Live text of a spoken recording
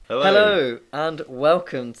Hello, and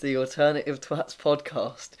welcome to the Alternative Twats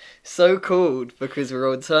podcast. So called because we're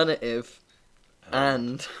alternative,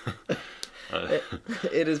 and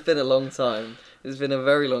it has been a long time. It's been a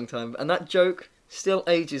very long time, and that joke still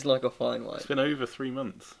ages like a fine wine. It's been over 3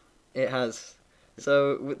 months. It has.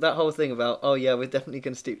 So with that whole thing about, oh yeah, we're definitely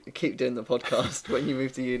going to keep doing the podcast when you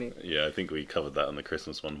move to uni. Yeah, I think we covered that on the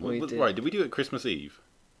Christmas one. We did. Right, did we do it Christmas Eve?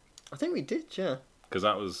 I think we did, yeah. Because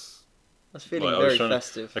that was... That's feeling I very was trying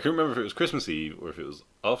festive. I couldn't remember if it was Christmas Eve or if it was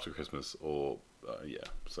after Christmas or... yeah,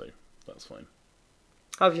 so that's fine.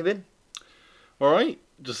 How have you been? Alright,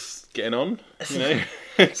 just getting on, you know.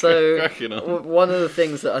 So, Cracking on. one of the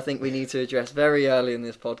things that I think we need to address very early in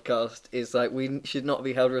this podcast is like we should not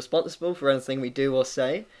be held responsible for anything we do or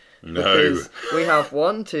say. No. Because we have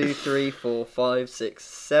 1, 2, 3, 4, 5, 6,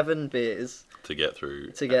 7 beers To get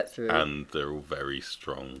through. and they're all very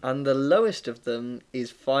strong. And the lowest of them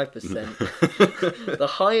is 5%. The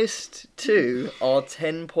highest two are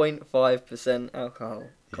 10.5% alcohol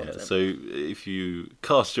content. Yeah, so if you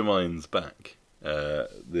cast your minds back,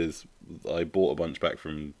 I bought a bunch back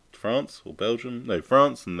from France or Belgium. No,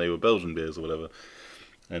 France, and they were Belgian beers or whatever.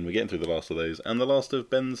 And we're getting through the last of those, and the last of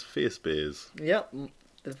Ben's Fierce beers. Yep,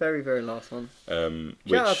 the very, very last one. Which,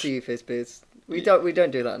 Shout out to you, Fierce Beers. We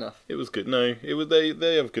don't do that enough. it was good. No, it was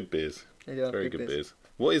they have good beers. They do have Very good beers.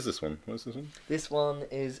 What is this one? What is this one? This one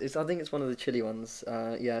is I think it's one of the chili ones.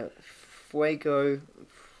 Yeah, Fuego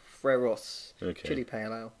Freros Okay. chili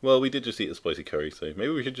pale ale. Well, we did just eat a spicy curry, so maybe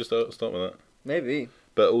we should just start with that. Maybe.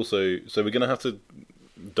 But also, so we're gonna have to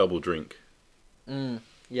double drink.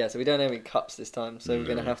 Yeah, so we don't have any cups this time, so we're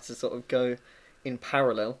going to No. have to sort of go in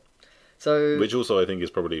parallel. So Which also I think is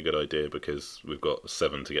probably a good idea because we've got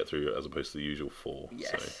 7 to get through as opposed to the usual 4.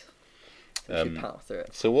 yes, so we should power through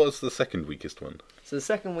it. So what's the second weakest one? So the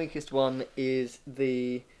second weakest one is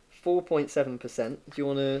the 4.7%. Do you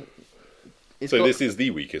want to? This is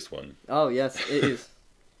the weakest one. Oh yes, it is.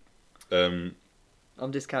 Um,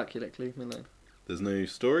 I'm dyscalculic. Leave me alone. there's no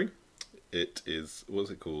story. It is, what's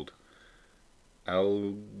it called?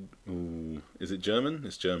 Is it German?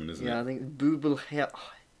 It's German, isn't Yeah, it? I think Bubel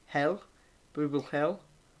Hell. Bubel Hell.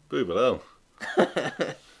 Boobel.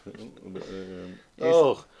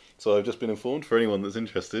 So I've just been informed for anyone that's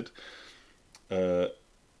interested.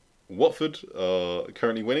 Watford are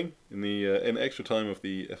currently winning in the in extra time of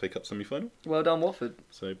the FA Cup semi-final. Well done, Watford.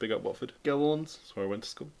 So big up Watford. Go Orns. That's where I went to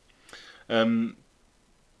school.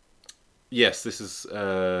 Yes, this is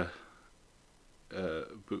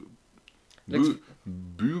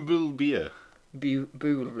Boobel beer.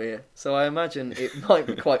 Bubel. So I imagine it might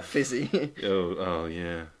be quite fizzy. Oh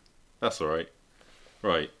yeah, that's all right.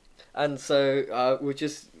 Right. And so we'll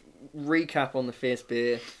just recap on the Fierce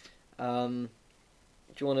beer. Do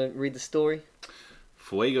you want to read the story?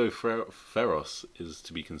 Fuego Feroz is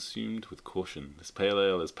to be consumed with caution. This pale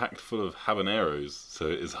ale is packed full of habaneros, so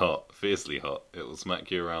it is hot, fiercely hot. It will smack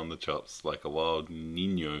you around the chops like a wild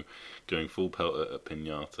niño going full pelt at a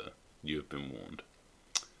piñata. You have been warned.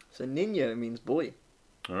 So Nino means boy.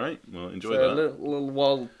 All right, well, enjoy So a that. little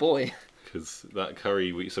wild boy. Because that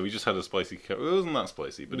curry, we just had a spicy curry. It wasn't that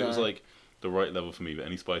spicy, but it was No. like the right level for me. But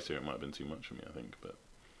any spicier, it might have been too much for me, I think. But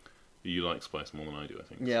you like spice more than I do, I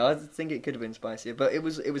think. Yeah, I think it could have been spicier, but it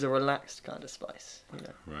was a relaxed kind of spice. You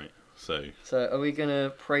know. Right. So So are we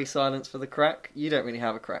gonna pray silence for the crack? You don't really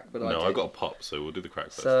have a crack, but I no, do. I've got a pop, so we'll do the crack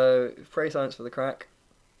first. So pray silence for the crack.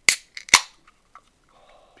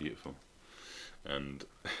 Beautiful. And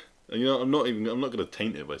you know, I'm not going to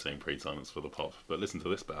taint it by saying pray silence for the pop, but listen to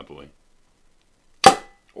this bad boy.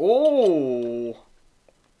 Oh,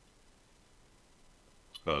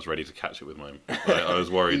 I was ready to catch it with mine. I was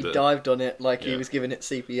worried he that dived on it like he Yeah. was giving it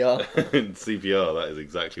CPR. in CPR, that is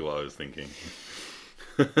exactly what I was thinking.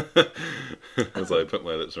 As I put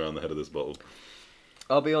my lips around the head of this bottle.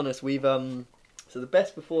 I'll be honest, we've so the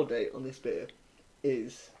best before date on this beer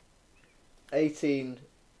is 18,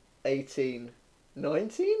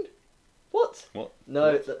 19? What? What?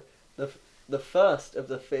 No, What? the first of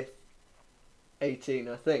the fifth 18,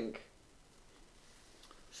 I think.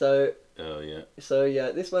 So Oh yeah.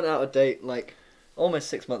 yeah, this went out of date like almost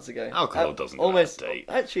 6 months ago. Alcohol doesn't go almost out of date.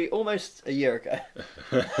 Actually, almost a year ago.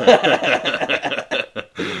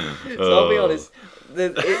 So I'll be honest,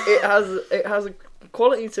 it has a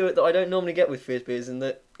quality to it that I don't normally get with Fierce beers, in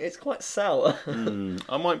that it's quite sour.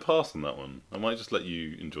 I might pass on that one. I might just let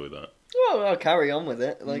you enjoy that. Well, I'll carry on with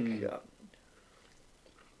it. Like,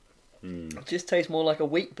 it just tastes more like a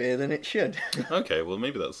wheat beer than it should. Okay, well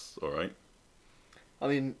maybe that's all right. I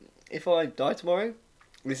mean, if I die tomorrow,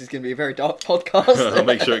 this is going to be a very dark podcast. I'll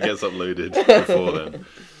make sure it gets uploaded before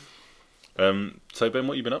then. So Ben,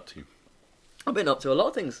 what have you been up to? I've been up to a lot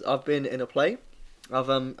of things. I've been in a play.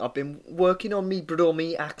 I've been working on me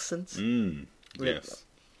Bromy accents. Yes.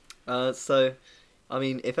 So, I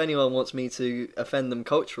mean, if anyone wants me to offend them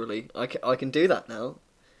culturally, I can do that now.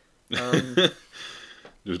 It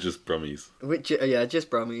was just Brummies. Yeah, just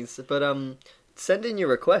Brummies. But send in your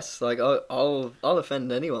requests. Like I'll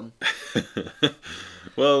offend anyone.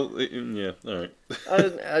 Well, yeah, all right.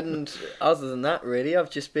 and other than that, really, I've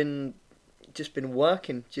just been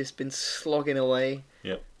working, just been slogging away.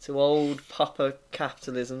 Yep. To old Papa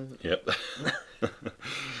capitalism. Yep.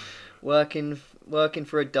 working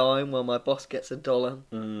for a dime while my boss gets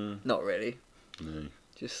 $1. Not really. No.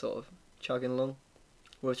 Just sort of chugging along.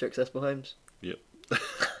 Wiltshire Accessible Homes. Yep.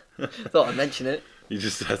 Thought I'd mention it. You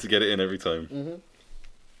just had to get it in every time. Mm-hmm.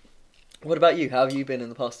 What about you? How have you been in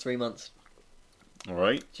the past 3 months? All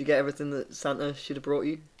right. Did you get everything that Santa should have brought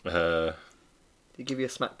you? Did he give you a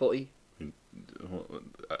smack butty?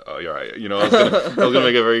 Oh, you're right. You know, I was gonna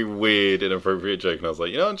make a very weird, inappropriate joke, and I was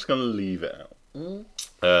like, I'm just gonna leave it out.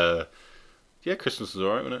 Yeah, Christmas was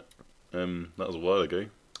alright, wasn't it? That was a while ago.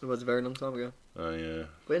 It was a very long time ago.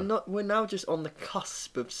 We're now just on the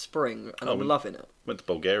cusp of spring, and I'm loving it. Went to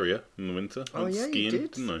Bulgaria in the winter. Went skiing, you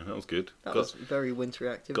did? Didn't I? That was good. That was very wintry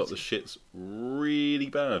activity. Got the shits really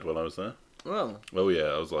bad while I was there. Well. Oh yeah,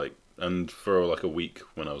 I was like, and for like a week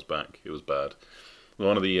when I was back, it was bad.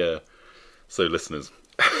 One of the so listeners,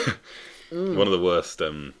 one of the worst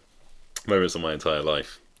moments of my entire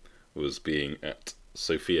life was being at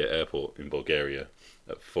Sofia Airport in Bulgaria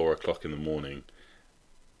at 4 o'clock in the morning,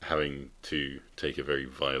 having to take a very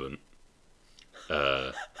violent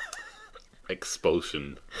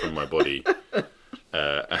expulsion from my body,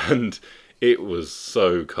 and it was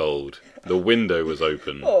so cold. The window was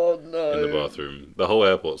open. Oh no! In the bathroom, the whole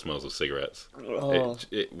airport smells of cigarettes. Oh.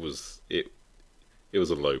 It was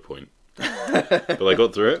a low point, but I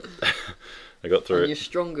got through it. I got through it. You're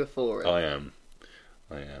stronger for it. I am.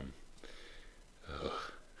 Ugh.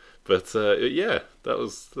 But yeah, that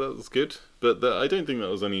was good. But I don't think that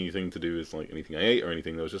was anything to do with like anything I ate or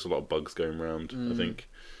anything. There was just a lot of bugs going around. I think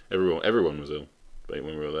everyone was ill when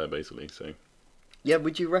we were there, basically. So yeah,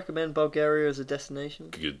 would you recommend Bulgaria as a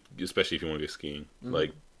destination? good, especially if you want to go skiing.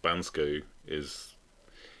 Like Bansko is.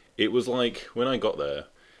 It was like when I got there,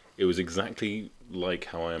 it was exactly like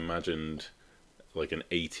how I imagined, like an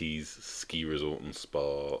 80s ski resort and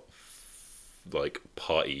spa, like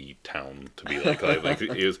party town to be like. Like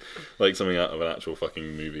it was like something out of an actual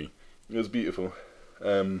fucking movie. It was beautiful.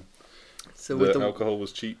 So the alcohol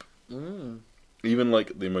was cheap. Even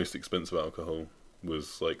like the most expensive alcohol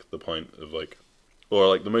was like the pint of like, or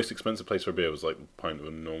like the most expensive place for a beer was like the price of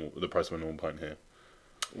a normal pint here.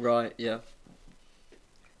 Right. Yeah.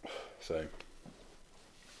 So.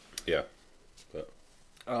 Yeah.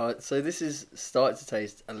 But. So this is starting to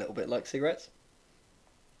taste a little bit like cigarettes.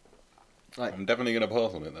 I'm definitely gonna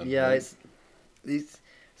pass on it then. Yeah,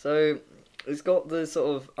 it's got the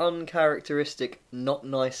sort of uncharacteristic, not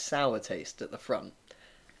nice sour taste at the front,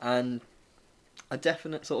 and a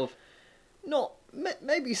definite sort of not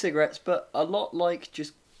maybe cigarettes, but a lot like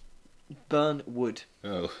just burnt wood.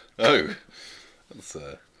 Oh, that's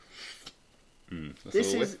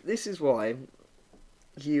this is why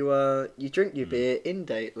you drink your beer in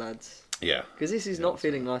date, lads. Yeah. Because this is not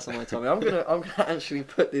feeling nice on my tummy. I'm gonna actually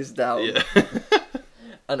put this down. Yeah.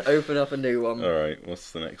 And open up a new one. All right.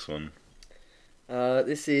 What's the next one?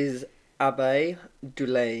 This is Abbé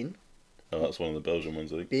Dulaine. Oh, that's one of the Belgian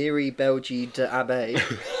ones, I think. Beery Belgie de Abbé.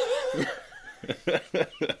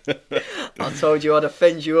 I told you I'd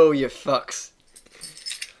offend you all, you fucks.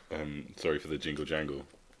 Sorry for the jingle jangle.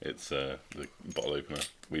 It's the bottle opener.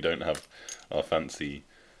 We don't have our fancy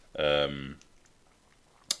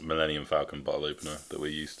Millennium Falcon bottle opener that we're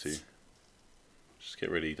used to. Just get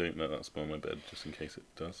ready. Don't let that spoil my bed, just in case it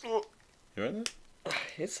does. You right there?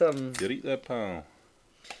 It's Get eat there, pal.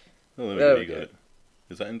 Oh, there we go. You got it.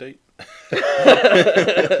 Is that in date?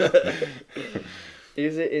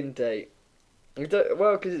 Is it in date?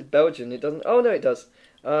 Well, because it's Belgian, it doesn't. Oh no, it does.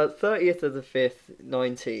 30th of the 5th,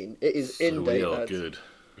 19. It is in date. We are lads. good.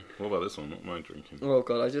 What about this one? What am I drinking? Oh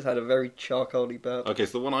god, I just had a very charcoaly burp. Okay,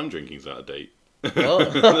 so the one I'm drinking is out of date.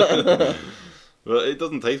 What? Well, it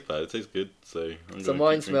doesn't taste bad. It tastes good. So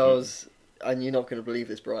mine smells, and you're not going to believe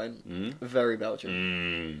this, Brian. Very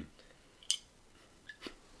Belgian.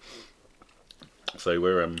 So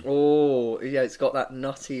we're Oh yeah, it's got that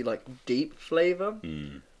nutty, like deep flavour.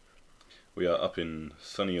 We are up in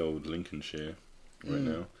sunny old Lincolnshire right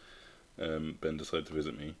now. Ben decided to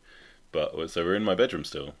visit me, but so we're in my bedroom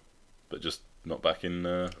still, but just Not back in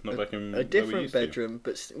a where we different used to. bedroom,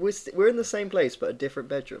 but we're in the same place, but a different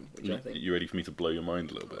bedroom, which I think. You ready for me to blow your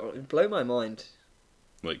mind a little bit? Oh, blow my mind.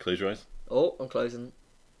 Like, close your eyes. Oh, I'm closing.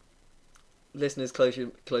 Listeners, close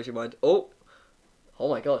your mind. Oh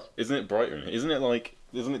my god. Isn't it brighter in here?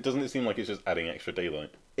 Doesn't it seem like it's just adding extra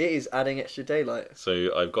daylight? It is adding extra daylight.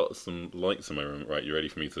 So I've got some lights in my room. Right, you ready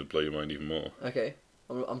for me to blow your mind even more? Okay.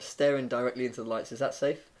 I'm staring directly into the lights. Is that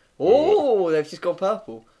safe? Oh, they've just gone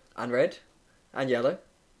purple. And red. And yellow.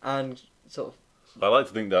 And sort of I like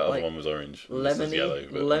to think that other like one was orange. This is yellow,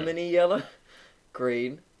 but lemony yellow.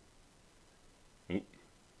 Green. Ooh.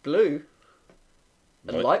 Blue.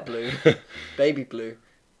 And light blue. Baby blue.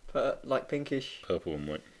 Like pinkish. Purple and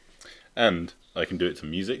white. And I can do it to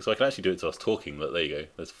music, so I can actually do it to us talking. But there you go.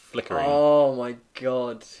 There's flickering. Oh my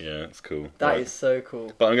god. Yeah, it's cool. That is so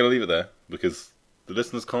cool. But I'm going to leave it there because the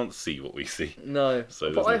listeners can't see what we see. No.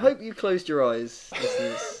 So but I hope you closed your eyes,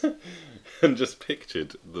 listeners. And just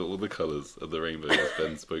pictured all the colours of the rainbow as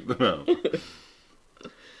Ben spoke them out.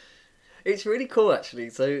 It's really cool, actually.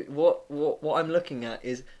 So what I'm looking at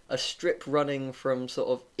is a strip running from sort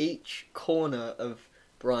of each corner of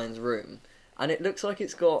Brian's room, and it looks like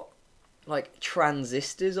it's got like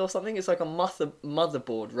transistors or something. It's like a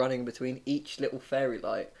motherboard running between each little fairy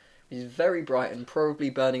light, which is very bright and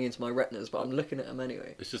probably burning into my retinas, but I'm looking at them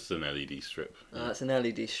anyway. It's just an LED strip. It's an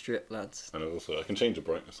LED strip, lads. And also, I can change the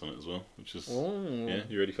brightness on it as well, which is... Ooh. Yeah,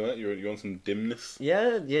 you ready for that? You want some dimness?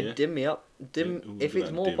 Yeah, dim me up. Dim, Yeah, ooh, if look it's at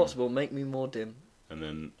that, more dim. possible, make me more dim. And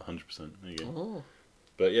then 100%. There you go. Oh,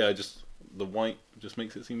 But yeah, the white just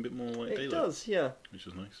makes it seem a bit more like it daylight. does, yeah. Which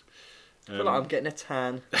is nice. I feel like I'm getting a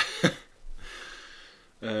tan.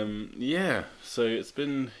 Yeah, so it's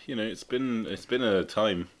been a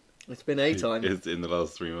time. It's been a time. It's in the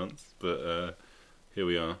last 3 months, but here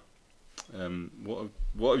we are.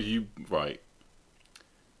 What have you... Right.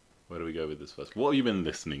 Where do we go with this first? What have you been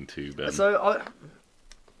listening to, Ben? So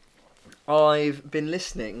I've been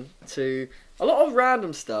listening to a lot of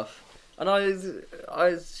random stuff, and I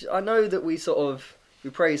know that we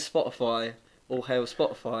praise Spotify, all hail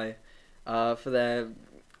Spotify, for their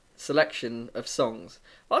selection of songs.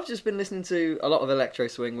 I've just been listening to a lot of electro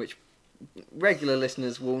swing, which regular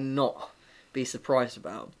listeners will not be surprised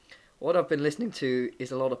about. What I've been listening to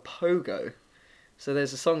is a lot of Pogo. So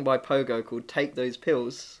there's a song by Pogo called Take Those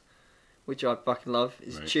Pills, which I fucking love.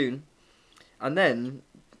 It's a tune. And then,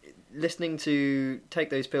 listening to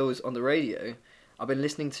Take Those Pills on the radio, I've been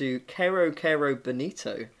listening to Kero Kero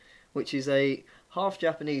Bonito, which is a half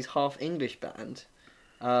Japanese, half English band,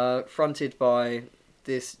 fronted by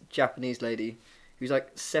this Japanese lady who's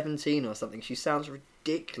like 17 or something. She sounds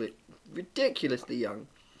ridiculously young.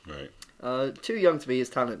 Right. Too young to be as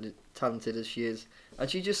talented as she is. And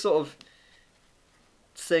she just sort of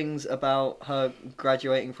sings about her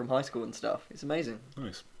graduating from high school and stuff. It's amazing.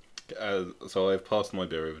 Nice. So I've passed my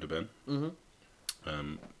beer over to Ben.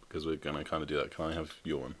 Mm-hmm. Because we're going to kind of do that. Can I have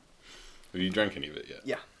your one? Have you drank any of it yet?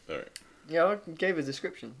 Yeah. Alright. Yeah, I gave a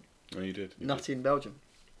description. Oh, you did? Nutty in Belgium.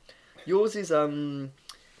 Yours is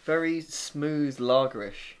very smooth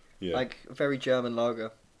lagerish. Yeah. Like, very German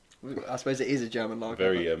lager. I suppose it is a German lager.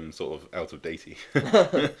 Very sort of out of datey.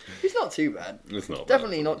 It's not too bad. It's not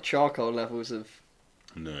Definitely bad. not charcoal levels of...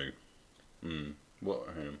 No. What?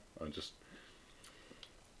 I just...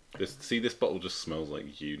 This bottle just smells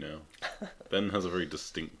like you now. Ben has a very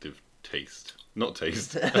distinctive taste. Not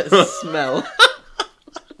taste. smell.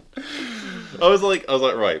 I was like,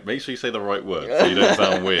 right, make sure you say the right word so you don't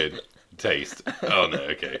sound weird. Taste. Oh no,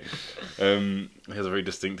 okay. It has a very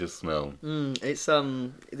distinctive smell. It's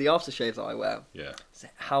the aftershave that I wear. Yeah. It's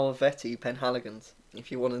Hauvetti Penhaligon's.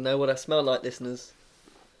 If you want to know what I smell like, listeners,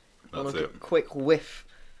 That's a it. quick whiff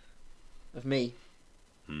of me.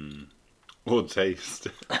 Or taste.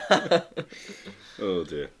 Oh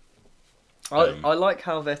dear. I like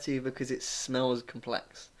Hauvetti because it smells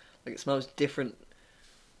complex. Like, it smells different.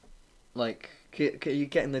 Like, you're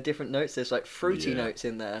getting the different notes. There's like fruity notes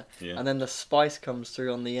in there, and then the spice comes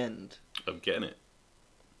through on the end. I'm getting it.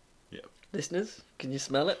 Yeah. Listeners, can you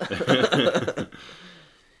smell it?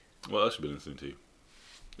 What else have you been listening to?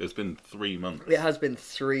 It's been 3 months. It has been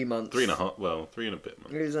 3 months. 3.5. Well, 3 and a bit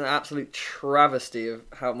months. It is an absolute travesty of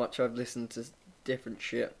how much I've listened to different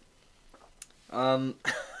shit. So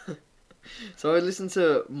I listened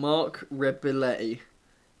to Mark Rebillet.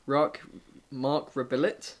 Mark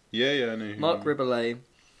Rebillet? Yeah, I know. Mark Rebillet.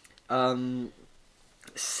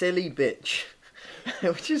 Silly Bitch.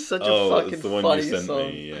 Which is such a fucking it's the one funny you sent song.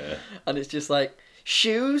 me, yeah. And it's just like,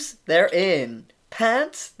 shoes, they're in.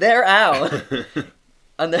 Pants, they're out.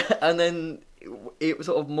 and then it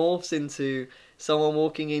sort of morphs into someone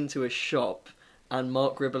walking into a shop and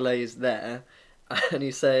Mark Riboulet is there, and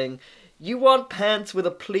he's saying, "You want pants with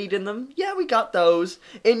a pleat in them? Yeah, we got those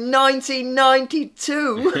in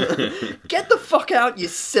 1992. Get the fuck out, you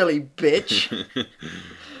silly bitch."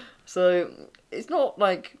 So it's not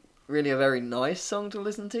like really a very nice song to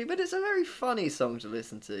listen to, but it's a very funny song to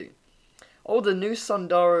listen to. Oh, the new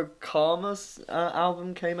Sundara Karma's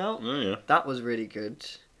album came out. Oh yeah. That was really good.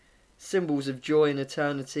 Symbols of Joy and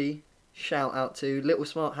Eternity. Shout out to Little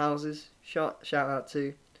Smart Houses. Shout out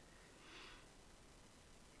to.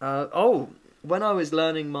 When I was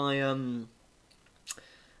learning my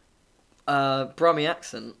Brummie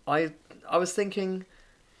accent, I was thinking,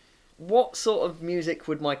 what sort of music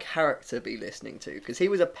would my character be listening to? Because he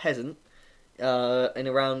was a peasant in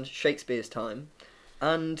around Shakespeare's time,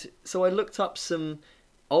 and so I looked up some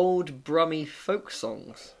old Brummie folk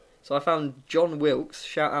songs. So I found John Wilkes.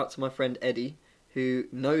 Shout out to my friend Eddie, who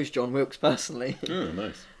knows John Wilkes personally. Oh,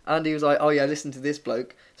 nice. And he was like, "Oh yeah, listen to this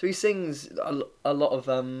bloke." So he sings a lot of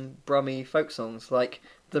Brummie folk songs, like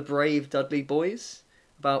 "The Brave Dudley Boys,"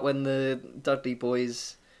 about when the Dudley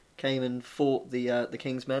Boys came and fought the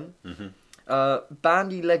King's Men. Mm-hmm.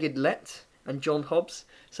 "Bandy-Legged Let" and "John Hobbs."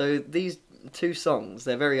 So these two songs,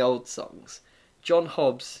 they're very old songs. John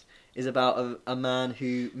Hobbs is about a man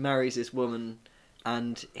who marries this woman,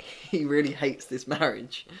 and he really hates this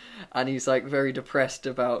marriage, and he's like very depressed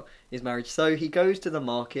about his marriage. So he goes to the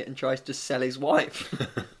market and tries to sell his wife,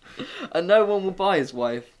 and no one will buy his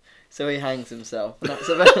wife, so he hangs himself. And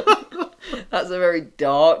that's a very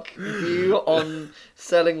dark view on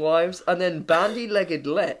selling wives. And then "Bandy-Legged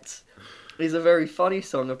Let" is a very funny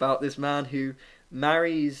song about this man who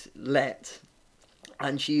marries Let,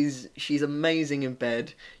 and she's amazing in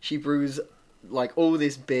bed. She brews like all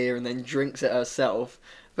this beer and then drinks it herself,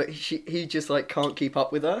 but he just like can't keep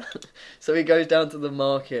up with her. So he goes down to the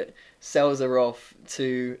market, sells her off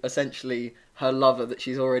to essentially her lover that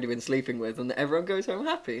she's already been sleeping with, and everyone goes home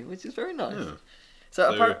happy, which is very nice. Yeah.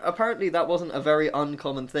 So apparently that wasn't a very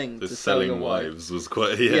uncommon thing to sell your selling wife. wives was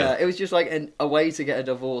quite Yeah, it was just like a way to get a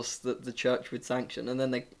divorce that the church would sanction, and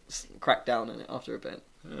then they cracked down on it after a bit.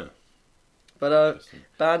 Yeah. But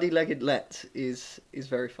 "Bandy-Legged Let" is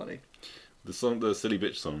very funny. The Silly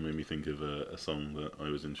Bitch song made me think of a song that I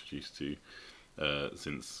was introduced to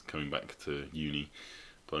since coming back to uni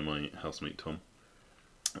by my housemate Tom,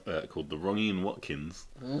 called "The Wrong Ian Watkins,"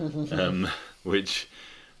 which,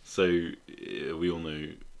 so we all know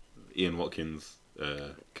Ian Watkins,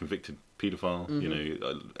 convicted paedophile,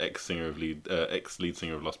 ex lead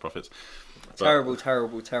singer of Lost Prophets, Terrible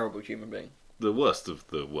human being. the worst of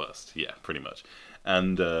the worst, yeah, pretty much,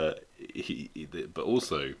 and but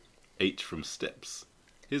also H from Steps.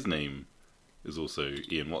 His name is also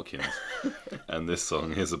Ian Watkins, and this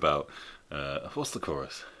song is about what's the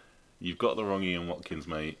chorus? "You've got the wrong Ian Watkins,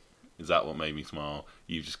 mate. Is that what made me smile?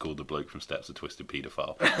 You just called the bloke from Steps a twisted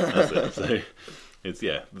paedophile." That's it. So it's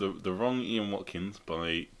the wrong Ian Watkins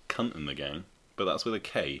by Cunt and the Gang, but that's with a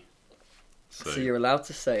K. So you're allowed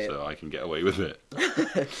to say it. So I can get away with it.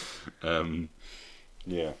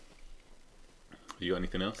 Yeah. You got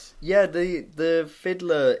anything else? Yeah, the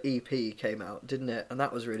Fiddler EP came out, didn't it? And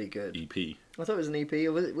that was really good. EP. I thought it was an EP,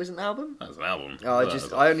 or was it an album? That was an album. Oh,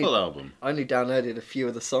 Full album. I only downloaded a few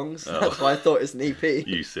of the songs. Oh. That's why I thought it was an EP.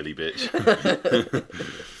 You silly bitch.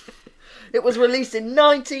 It was released in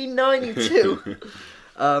 1992.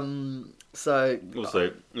 So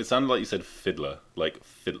Also, it sounded like you said fiddler, like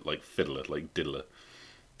fiddler, like diddler,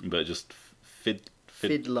 but just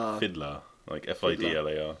fiddler, like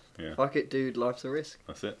FIDLAR. Yeah, fuck it, dude. Life's a risk.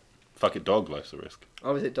 that's it. Fuck it, dog. Life's a risk.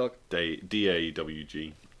 Oh, is it dog?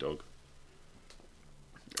 DAWG, dog.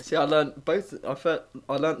 See, I learned both. I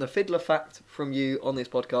learned the fiddler fact from you on this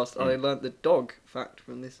podcast. I learned the dog fact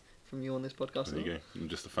from you on this podcast. There you go. I'm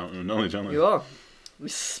just a fountain of knowledge, aren't I? You are. We're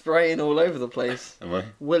spraying all over the place. Am I?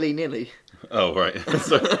 Willy nilly. Oh right.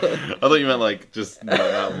 So, I thought you meant like just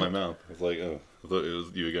out of my mouth. I was like, oh, I thought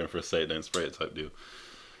you were going for a say it, don't spray it type deal.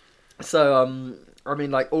 So I mean,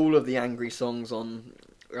 like all of the angry songs on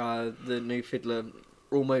the new Fiddler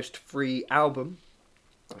Almost Free album.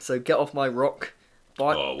 So Get Off My Rock.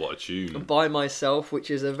 Oh, what a tune. By Myself, which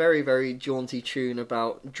is a very, very jaunty tune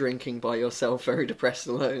about drinking by yourself, very depressed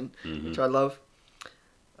alone, which I love.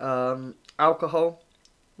 Alcohol,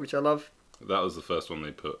 which I love. That was the first one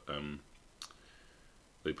they put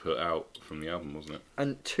out from the album, wasn't it?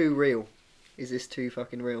 And Too Real. Is this too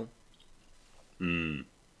fucking real? That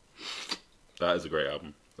is a great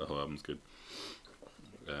album. The whole album's good.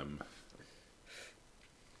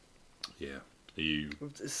 Yeah. Are you...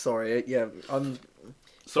 Sorry, yeah, I'm...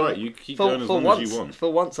 Sorry, you keep going as long as you want. For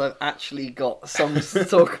once, I've actually got songs to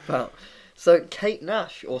talk about. So Kate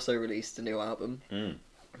Nash also released a new album.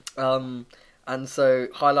 Mm. And so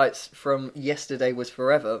highlights from Yesterday Was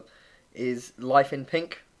Forever is Life in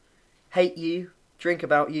Pink, Hate You, Drink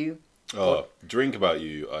About You. Oh, Drink About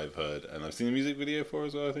You I've heard, and I've seen the music video for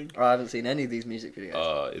as well, I think. I haven't seen any of these music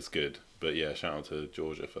videos. It's good. But yeah, shout out to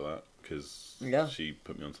Georgia for that, because she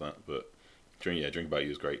put me onto that. But Drink About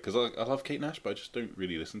You is great, because I love Kate Nash, but I just don't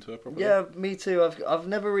really listen to her properly. Yeah, me too. I've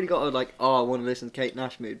never really got a like, I want to listen to Kate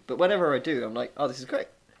Nash mood. But whenever I do, I'm like, oh, this is great.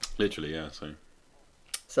 Literally, yeah,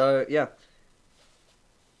 So, yeah.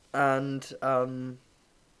 And,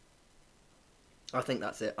 I think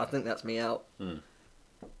that's it. I think that's me out.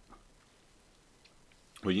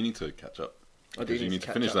 Well, you need to catch up. I do. You need to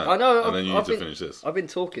catch finish up. that. I know. And then you need to finish this. I've been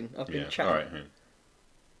talking. I've been chatting.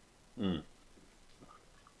 Alright.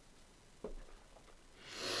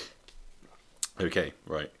 Okay,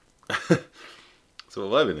 right. So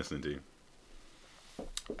what have I been listening to?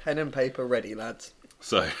 Pen and paper ready, lads.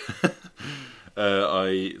 So,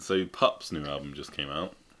 Pup's new album just came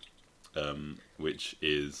out, which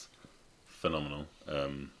is phenomenal.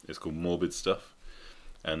 It's called Morbid Stuff.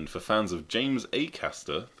 And for fans of James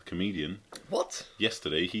Acaster, the comedian, what?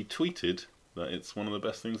 Yesterday he tweeted that it's one of the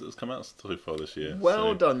best things that's come out so far this year.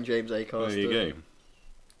 Well done, James Acaster. There you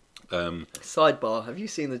go. Sidebar: have you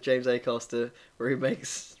seen the James Acaster where he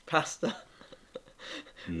makes pasta?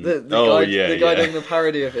 the guy doing the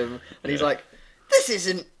parody of him, and he's like, "This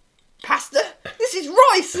isn't pasta. This is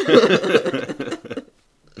rice."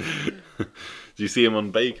 Do you see him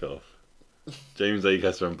on Bake Off? James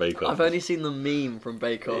Acaster on Bake Off. I've only seen the meme from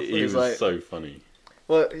Bake Off. He was like, so funny.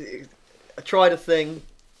 Well, I tried a thing.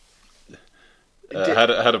 Had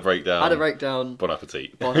a breakdown. Had a breakdown. Bon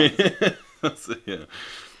appetit. So, yeah.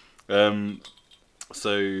 Oh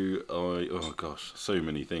gosh, so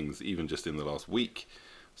many things, even just in the last week.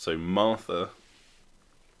 So Martha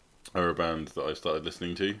are a band that I've started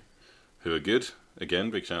listening to, who are good. Again,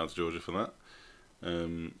 big shout out to Georgia for that.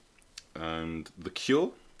 And The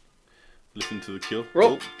Cure. Listen to The Cure.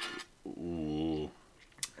 Rob. Ooh.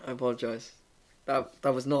 I apologise. That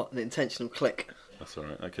was not an intentional click. That's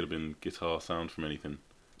alright. That could have been guitar sound from anything.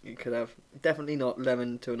 You could have. Definitely not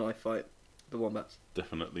Lemon to a Knife Fight. The Wombats.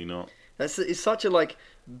 Definitely not. It's such a like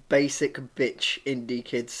basic bitch indie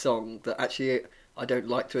kid song that actually I don't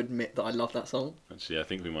like to admit that I love that song. Actually, I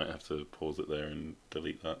think we might have to pause it there and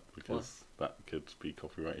delete that, because that could be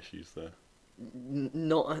copyright issues there.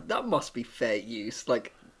 Not that must be fair use.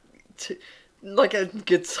 Like a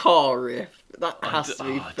guitar riff. That has to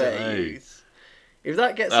be fair use. If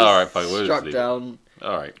that gets struck down,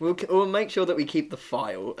 all right, we'll make sure that we keep the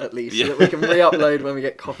file at least, so that we can re-upload when we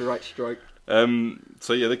get copyright strike.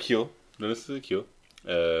 So yeah, The Cure. Listen to The Cure,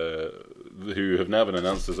 who have now been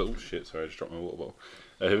announced as I just dropped my water bottle.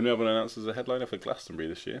 Who have now been announced as a headliner for Glastonbury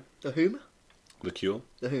this year. The whom? The Cure.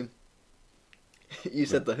 The whom? You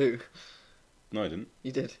said the who. No, I didn't.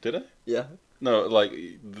 You did. Did I? Yeah. No, like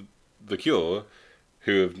the Cure,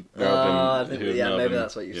 who have now been. Maybe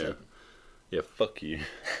that's what you said. Yeah, fuck you.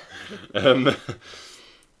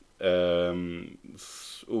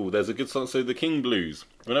 There's a good song. So the King Blues.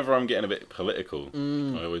 Whenever I'm getting a bit political,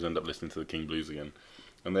 I always end up listening to the King Blues again.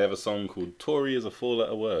 And they have a song called "Tory is a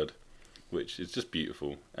Four-Letter Word," which is just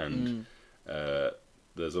beautiful. And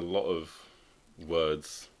there's a lot of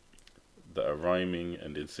words that are rhyming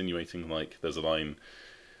and insinuating. Like there's a line,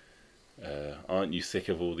 "Aren't you sick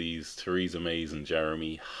of all these Theresa Mays and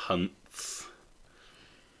Jeremy Hunts?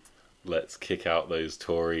 Let's kick out those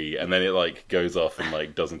Tory," and then it like goes off and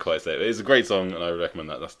like doesn't quite say it. It's a great song, and I would recommend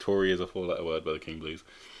that. That's "Tory is a Four-Letter Word" by the King Blues.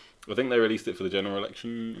 I think they released it for the general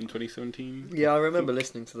election in 2017. Yeah, I remember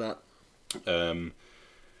listening to that.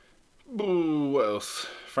 What else?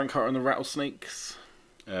 Frank Carter and the Rattlesnakes.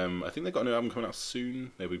 I think they've got a new album coming out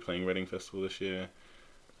soon. They'll be playing Reading Festival this year.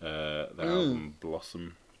 Their album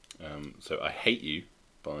Blossom. So I Hate You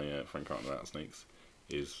by Frank Carter and the Rattlesnakes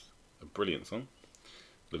is a brilliant song.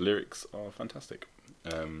 The lyrics are fantastic.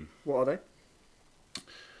 What are they?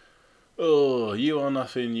 Oh, you are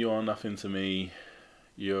nothing to me.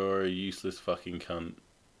 You're a useless fucking cunt.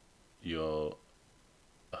 You're...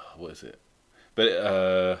 what is it?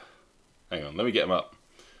 But, hang on, let me get them up.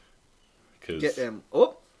 Get them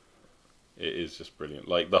up? It is just brilliant.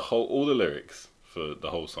 Like, all the lyrics for the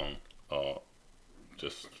whole song are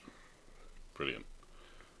just brilliant.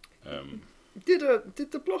 Did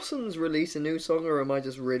the Blossoms release a new song, or am I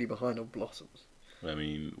just really behind on Blossoms? I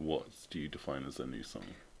mean, what do you define as a new song?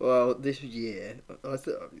 Well, this year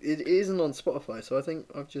it isn't on Spotify, so I think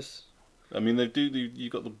I've just I mean, you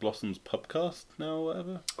got the Blossoms Pubcast now, or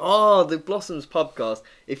whatever. Oh, the Blossoms Pubcast.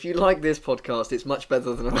 If you like this podcast, it's much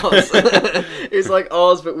better than ours. It's like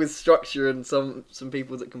ours, but with structure and some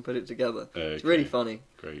people that can put it together. Okay. It's really funny.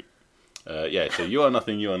 Great. Yeah, so you are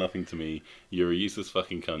nothing to me. You're a useless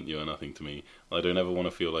fucking cunt, you are nothing to me. I don't ever want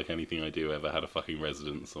to feel like anything I do ever had a fucking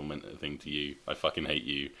resonance or meant a thing to you. I fucking hate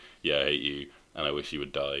you. Yeah, I hate you. And I wish you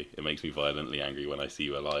would die. It makes me violently angry when I see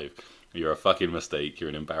you alive. You're a fucking mistake. You're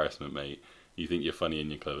an embarrassment, mate. You think you're funny and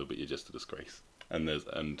you're clever, but you're just a disgrace. And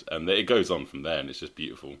it goes on from there, and it's just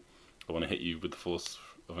beautiful. I want to hit you with the force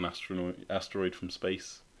of an asteroid from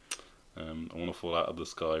space. I want to fall out of the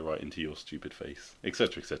sky right into your stupid face,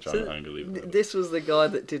 etc., etc. So I'm gonna leave it. This was the guy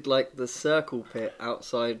that did like the circle pit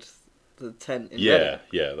outside the tent in Reading.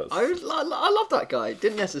 Yeah, that's. I love that guy.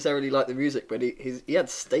 Didn't necessarily like the music, but he had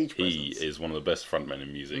stage presence. He is one of the best frontmen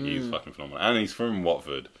in music. He's fucking phenomenal, and he's from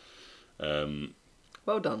Watford.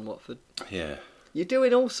 Well done, Watford. Yeah, You're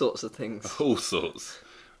doing all sorts of things. all sorts.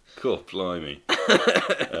 God, blimey.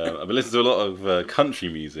 I've been listening to a lot of country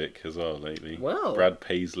music as well lately. Wow. Brad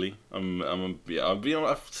Paisley. I've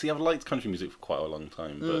liked country music for quite a long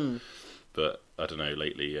time, but I don't know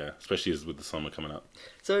lately. Especially with the summer coming up.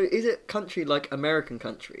 So is it country like American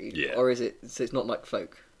country? Yeah. Or is it? So it's not like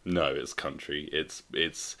folk. No, it's country. It's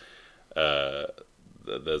there's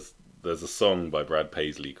a song by Brad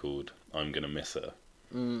Paisley called "I'm Gonna Miss Her,"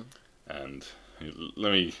 and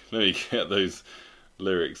let me get those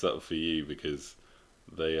lyrics up for you because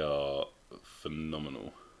they are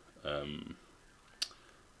phenomenal.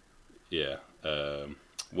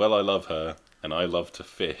 Well, I love her and I love to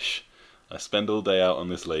fish. I spend all day out on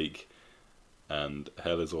this lake and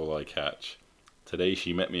hell is all I catch. Today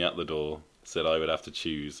she met me at the door, said I would have to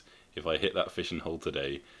choose if I hit that fishing hole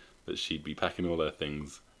today, that she'd be packing all her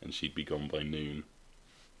things and she'd be gone by noon.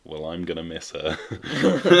 Well, I'm gonna miss her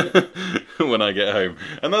when I get home.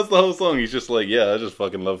 And that's the whole song. He's just like, yeah, I just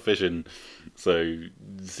fucking love fishing. So,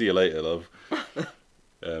 see you later, love.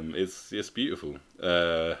 It's beautiful.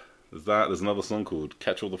 There's that. There's another song called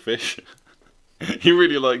Catch All the Fish. He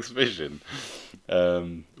really likes fishing.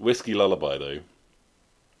 Whiskey Lullaby, though,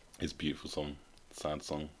 is a beautiful song. Sad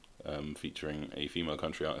song. Featuring a female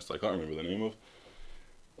country artist I can't remember the name of.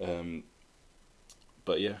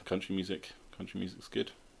 But yeah, country music's good.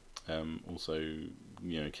 Also,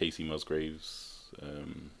 Casey Musgraves.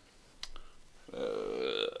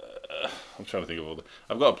 I'm trying to think of all the.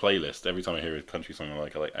 I've got a playlist. Every time I hear a country song I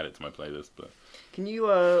like add it to my playlist. But can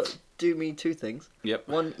you do me two things? Yep.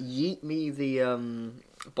 One, yeet me the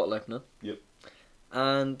bottle opener. Yep.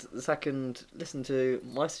 And the second, listen to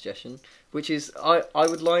my suggestion, which is I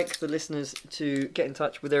would like the listeners to get in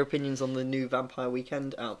touch with their opinions on the new Vampire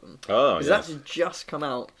Weekend album. Oh, because yes. that's just come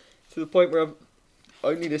out to the point where I've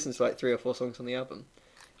only listened to like 3 or 4 songs on the album,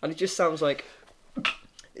 and it just sounds like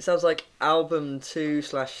album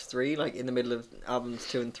 2/3, like in the middle of albums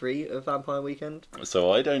 2 and 3 of Vampire Weekend.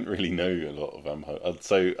 So I don't really know a lot of Vampire.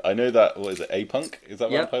 So I know that, what is it, A-Punk? Is that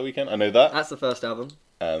Yep. Vampire Weekend? I know that. That's the first album.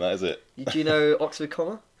 And that is it. Do you know Oxford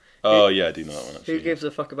Comma? Oh, yeah, I do know that one, actually. Who gives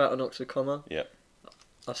a fuck about an Oxford Comma? Yeah.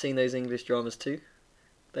 I've seen those English dramas too.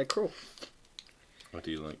 They're cruel. I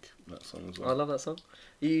do like that song as I well. love that song.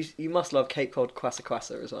 You must love Cape Cod Kwassa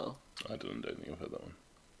Kwassa as well. I don't think I've heard that one.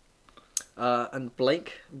 And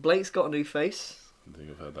Blake's got a new face. I don't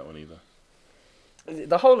think I've heard that one either.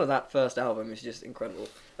 The whole of that first album is just incredible.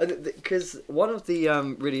 Because one of the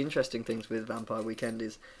really interesting things with Vampire Weekend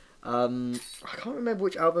is, I can't remember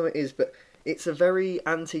which album it is, but it's a very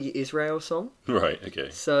anti-Israel song. Right,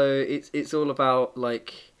 okay. So it's all about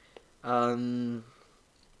like,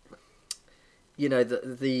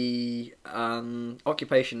 the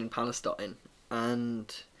occupation in Palestine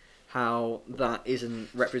and how that isn't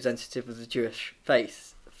representative of the Jewish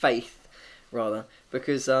faith rather,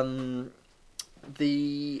 because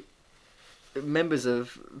the members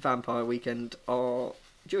of Vampire Weekend are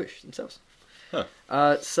Jewish themselves. Huh.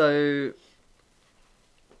 So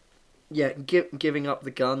yeah, giving up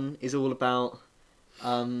the gun is all about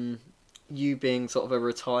you being sort of a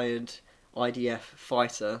retired IDF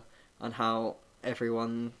fighter, and how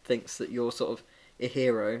everyone thinks that you're sort of a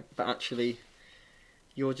hero, but actually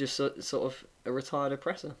you're just sort of a retired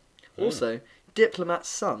oppressor. Oh. Also, Diplomat's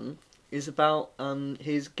Son is about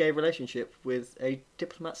his gay relationship with a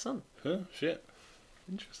diplomat's son. Huh, shit.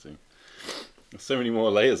 Interesting. There's so many more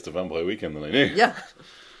layers to Vampire Weekend than I knew. Yeah.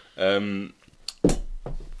 I'll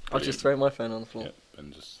Brilliant. just throw my phone on the floor. Yeah,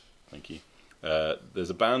 and just thank you. There's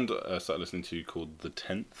a band I started listening to called The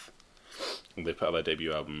 10th. And they put out their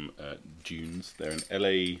debut album, Dunes. They're an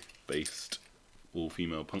LA-based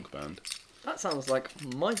all-female punk band. That sounds like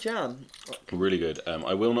my jam. Really good.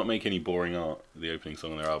 I Will Not Make Any Boring Art. The opening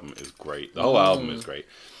song on their album is great. The whole album is great.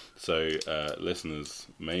 So listeners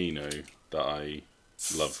may know that I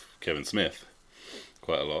love Kevin Smith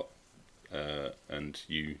quite a lot. And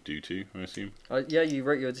you do too, I assume? Yeah, you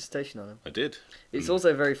wrote your dissertation on him. I did. It's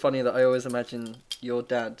also very funny that I always imagine your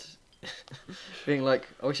dad being like,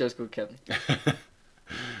 I wish I was called Kevin.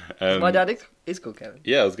 My dad is called Kevin.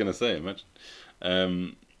 Yeah, I was going to say, imagine.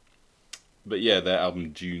 But yeah, their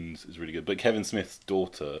album Dunes is really good. But Kevin Smith's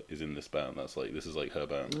daughter is in this band. This is like her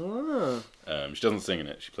band. Oh. She doesn't sing in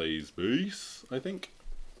it. She plays bass, I think.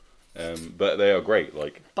 But they are great.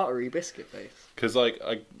 Like buttery biscuit bass. Because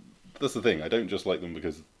that's the thing. I don't just like them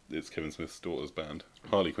because it's Kevin Smith's daughter's band,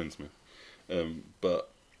 Harley Quinn Smith. But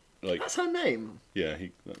like that's her name. Yeah,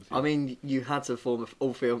 I mean, you had to form an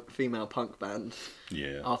all-female punk band.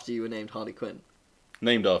 Yeah. After you were named Harley Quinn.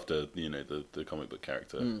 Named after the comic book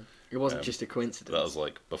character. It wasn't just a coincidence. That was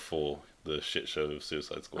like before the shit show of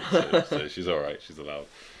Suicide Squad. So she's all right. She's allowed.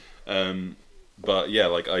 But yeah,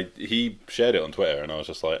 like he shared it on Twitter, and I was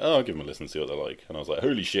just like, oh, I'll give them a listen, see what they're like. And I was like,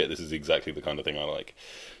 holy shit, this is exactly the kind of thing I like.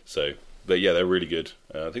 So, but yeah, they're really good.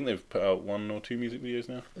 I think they've put out 1 or 2 music videos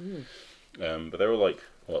now. But they're all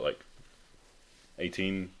like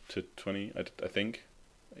 18 to 20, I think,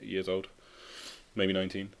 years old, maybe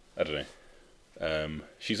 19. I don't know.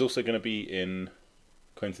 She's also going to be in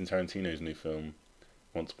Quentin Tarantino's new film,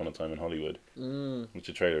 Once Upon a Time in Hollywood, which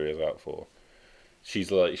the trailer is out for.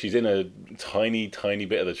 She's in a tiny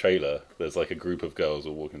bit of the trailer. There's like a group of girls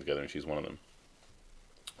all walking together, and she's one of them.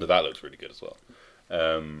 But that looks really good as well.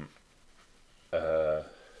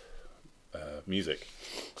 Music.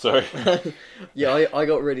 Sorry. Yeah, I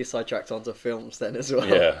got really sidetracked onto films then as well.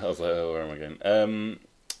 Yeah, I was like, oh, where am I going?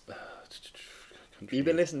 You've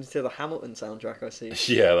been listening to the Hamilton soundtrack, I see.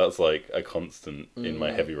 Yeah, that's like a constant in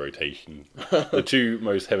my heavy rotation. The 3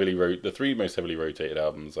 most heavily rotated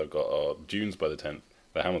albums I've got are Dunes by the Tenth,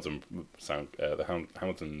 the Hamilton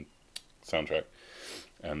Hamilton soundtrack,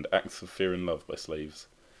 and Acts of Fear and Love by Slaves,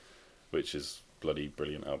 which is bloody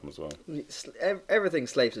brilliant album as well. Everything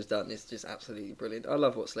Slaves has done is just absolutely brilliant. I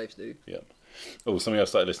love what Slaves do. Yeah. Oh, something I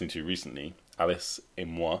started listening to recently, Alice et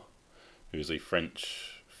Moi, who is a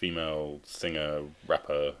French female singer,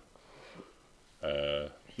 rapper. I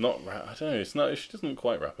don't know. She doesn't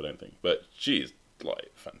quite rap, I don't think, but she's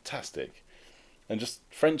like fantastic. And just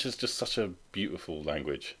French is just such a beautiful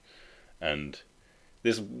language. And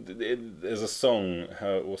there's a song.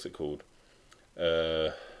 What's it called?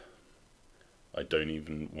 I don't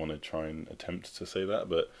even want to try and attempt to say that,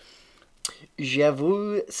 but Je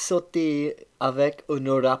veux sauter avec un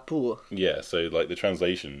rappeur. Yeah, so like the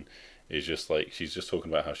translation is just like she's just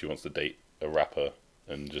talking about how she wants to date a rapper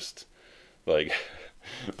and just like,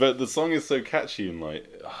 but the song is so catchy and like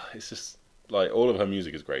it's just like all of her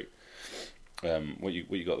music is great. What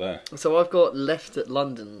you got there? So I've got Left at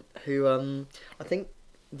London, who I think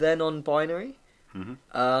they're non-binary,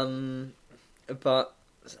 but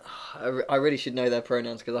I really should know their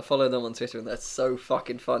pronouns because I follow them on Twitter and they're so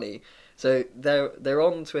fucking funny. So they're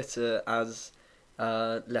on Twitter as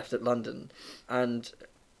Left at London, and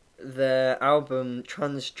their album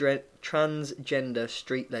Transgender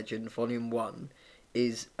Street Legend Volume 1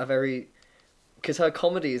 is a very... because her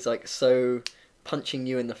comedy is like so punching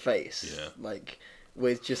you in the face, like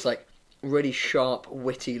with just like really sharp,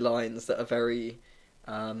 witty lines that are very...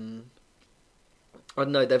 I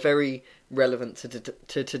don't know, they're very relevant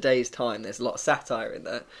to today's time. There's a lot of satire in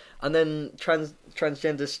there. And then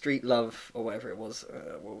Transgender Street Love, or whatever it was,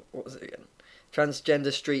 what was it again?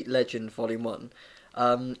 Transgender Street Legend Volume 1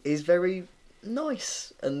 is very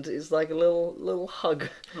nice, and is like a little hug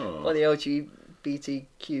on the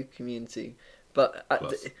LGBTQ community. But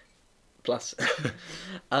plus.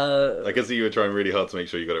 I can see you were trying really hard to make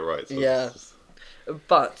sure you got it right. So yeah.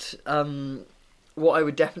 But what I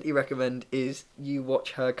would definitely recommend is you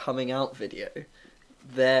watch her coming out video.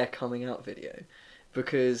 Their coming out video.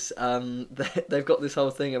 Because they've got this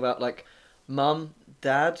whole thing about like, Mum,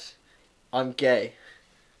 Dad, I'm gay.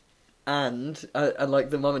 And like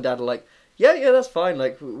the mum and dad are like, yeah, that's fine.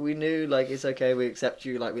 Like, we knew, like, it's okay, we accept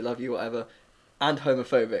you, like, we love you, whatever. And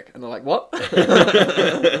homophobic. And they're like, what?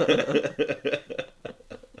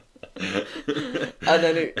 And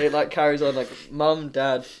then it like carries on like, Mum,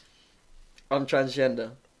 Dad, I'm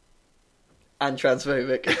transgender. And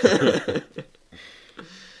transphobic.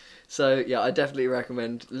 So, yeah, I definitely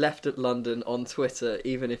recommend Left at London on Twitter,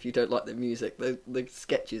 even if you don't like the music. The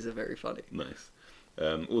sketches are very funny. Nice.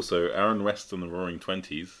 Also, Aaron West on the Roaring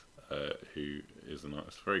Twenties, who is an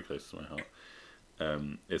artist very close to my heart.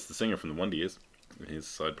 It's the singer from the Wonder Years, his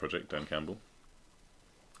side project, Dan Campbell.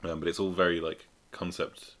 but it's all very like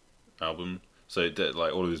concept album. So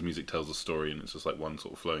like all of his music tells a story, and it's just like one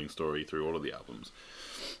sort of flowing story through all of the albums.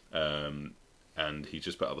 And he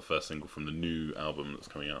just put out the first single from the new album that's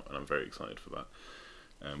coming out, and I'm very excited for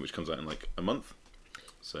that, which comes out in like a month.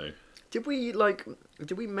 So Did we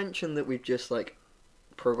mention that we've just like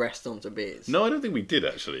progressed onto beers? no, I don't think we did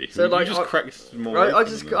actually. So, We just cracked more. I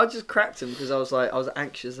just cracked them because I was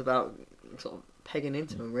anxious about sort of pegging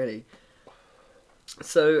into them really.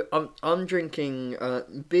 So I'm drinking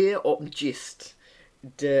Bier op Gist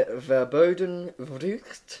de Verboden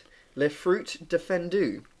Vrucht Le Fruit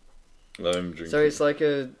Defendu. I'm drinking. So it's like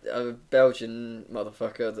a Belgian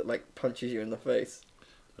motherfucker that like punches you in the face.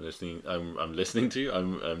 I'm listening to you.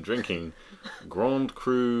 I'm drinking Grand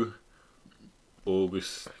Cru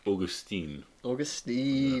Augustine, which at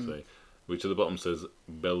the bottom says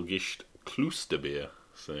Belgisch Kloosterbier.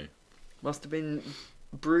 So must have been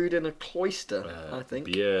brewed in a cloister, I think.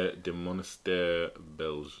 Bier de Monastère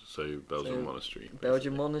Belge, so Belgian monastery. Basically.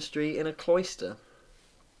 Belgian monastery in a cloister.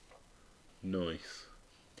 Nice.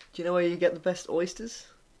 Do you know where you get the best oysters?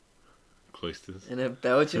 Cloisters. In a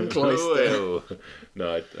Belgian cloister. Oh,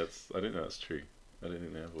 no, I don't know that's true. I don't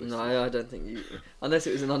think they have oysters. No, I don't think you. Unless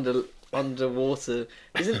it was an underwater.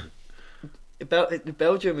 Isn't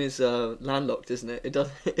Belgium is landlocked, isn't it?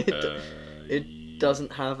 It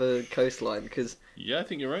doesn't have a coastline because. Yeah, I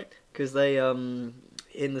think you're right. Because they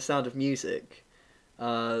in The Sound of Music,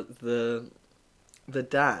 the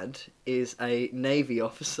dad is a navy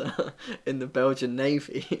officer in the Belgian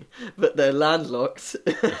Navy, but they're landlocked.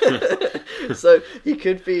 So he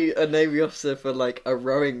could be a navy officer for like a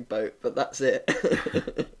rowing boat, but that's it.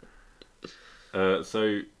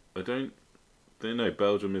 So I don't know.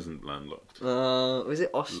 Belgium isn't landlocked. Was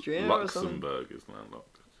it Austria? Luxembourg is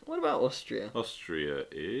landlocked. What about Austria? Austria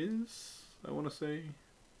is. I want to say.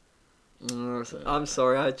 I'm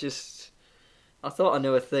sorry. I thought I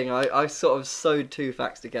knew a thing. I sort of sewed two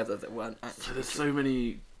facts together that weren't actually. So there's so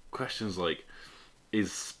many questions like,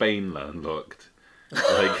 is Spain landlocked?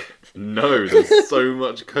 Like, no, there's so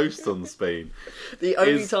much coast on Spain. The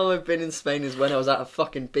only time I've been in Spain is when I was at a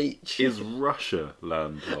fucking beach. Is Russia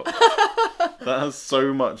landlocked? That has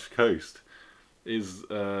so much coast. Where's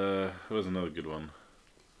another good one?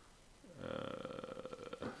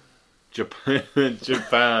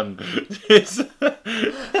 Japan. Is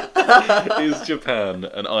Japan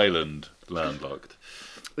an island landlocked?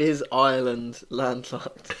 Is Ireland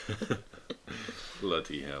landlocked?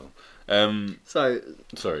 Bloody hell. So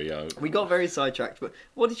sorry, yeah. We got very sidetracked, but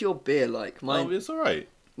what is your beer like? It's alright.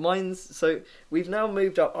 So we've now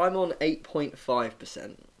moved up. I'm on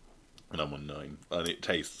 8.5%. And I'm on 9. And it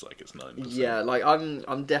tastes like it's 9%. Yeah, like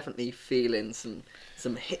I'm definitely feeling some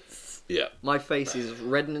hits. Yeah. My face is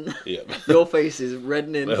reddening. Yeah. Your face is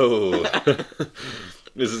reddening. Oh.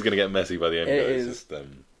 This is going to get messy by the end, guys.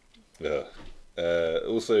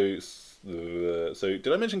 Also, so did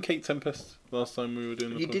I mention Kate Tempest last time we were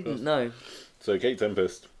doing the podcast? You didn't know. So Kate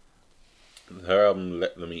Tempest, her album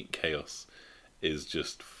Let Them Eat Chaos is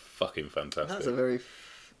just fucking fantastic. That's a very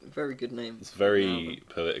good name. It's very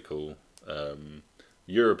political.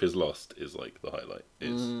 Europe is Lost is like the highlight.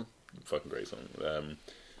 It's a fucking great song.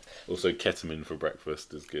 Also, Ketamine for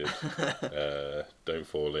Breakfast is good. Don't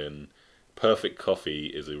Fall In. Perfect Coffee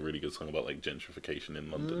is a really good song about like gentrification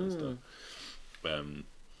in London and stuff.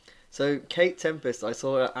 So Kate Tempest, I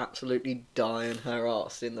saw her absolutely die on her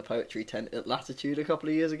arse in the poetry tent at Latitude a couple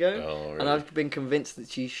of years ago. Oh, really? And I've been convinced that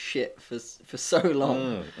she's shit for so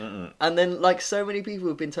long. And then like so many people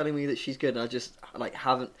have been telling me that she's good, and I just like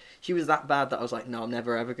haven't. She was that bad that I was like, no, I'm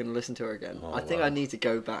never ever going to listen to her again. I think I need to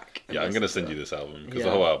go back. Yeah, I'm going to send you this album because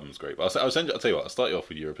the whole album's great. But I'll tell you what. I'll start you off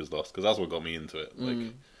with Europe is Lost because that's what got me into it.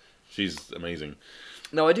 Like, she's amazing.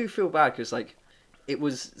 No, I do feel bad because like. It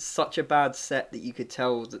was such a bad set that you could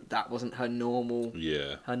tell that wasn't her normal.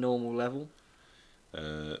 Yeah. Her normal level.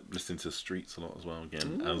 Listening to Streets a lot as well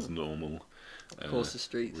again, as normal. Of course, the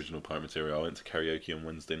Streets. Original Pirate Material. I went to karaoke on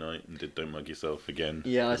Wednesday night and did Don't Mug Yourself again.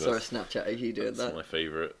 Yeah, I saw a Snapchat of you doing that. That's my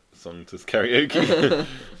favourite song to karaoke.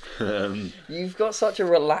 You've got such a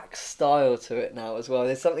relaxed style to it now as well.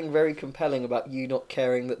 There's something very compelling about you not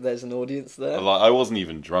caring that there's an audience there. I wasn't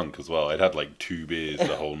even drunk as well. I'd had like 2 beers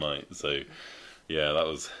the whole night, so. Yeah,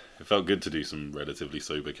 it felt good to do some relatively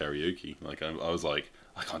sober karaoke. Like, I was like,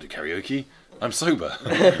 I can't do karaoke. I'm sober.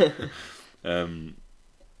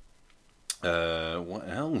 What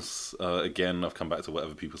else? Again, I've come back to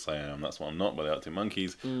Whatever People Say I Am, That's What I'm Not by the Arctic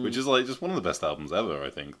Monkeys, which is like just one of the best albums ever, I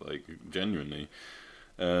think, like, genuinely.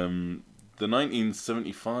 The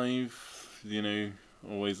 1975,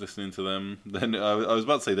 Always listening to them. Then I was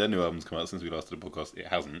about to say their new album's come out since we last did a podcast. It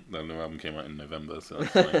hasn't. Their new album came out in November, so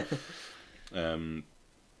that's fine.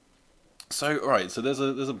 So, alright, so there's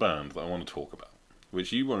a band that I want to talk about,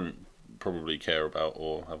 which you won't probably care about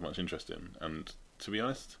or have much interest in, and to be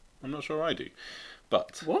honest, I'm not sure I do.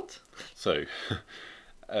 But What? So,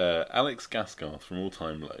 Alex Gaskarth from All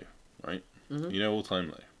Time Low, right? Mm-hmm. You know All Time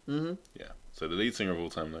Low? Mm-hmm. Yeah. So the lead singer of All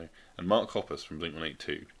Time Low, and Mark Hoppus from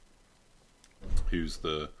Blink-182, who's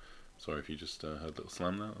the... Sorry if you just heard a little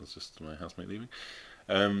slam there, that was just my housemate leaving.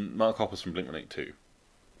 Mark Hoppus from Blink-182,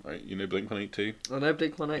 right? You know Blink-182? I know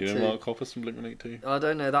Blink-182. You know Mark Hoppus from Blink-182? I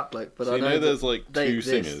don't know that bloke, but So I you know know there's that like they two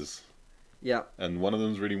exist. singers, Yeah. and one of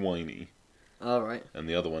them's really whiny, Alright. and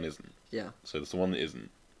the other one isn't. Yeah. So it's the one that isn't.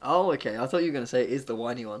 Oh, okay. I thought you were going to say it is the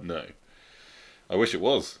whiny one. No. I wish it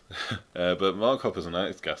was. But Mark Hoppus and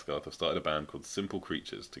Alex Gaskarth have started a band called Simple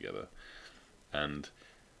Creatures together. And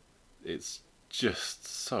it's just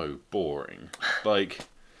so boring. Like,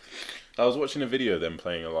 I was watching a video of them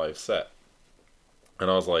playing a live set.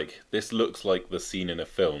 And I was like, this looks like the scene in a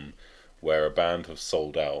film where a band have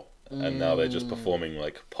sold out. And now they're just performing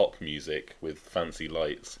like pop music with fancy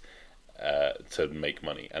lights to make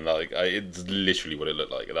money. And like, it's literally what it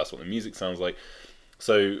looked like. That's what the music sounds like.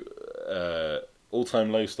 So, All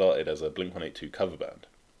Time Low started as a Blink-182 cover band.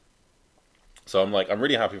 So I'm like, I'm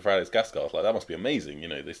really happy for Alex Gaskarth. Like, that must be amazing. You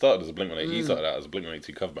know, they started as a Blink-182. He started out as a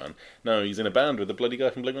Blink-182 cover band. No, he's in a band with the bloody guy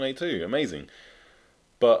from Blink-182. Amazing.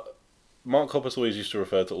 But Mark Hoppus always used to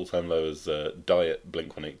refer to All Time Low as Diet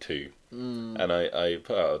Blink-182. And I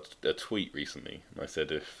put out a tweet recently. I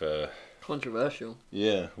said if... Controversial.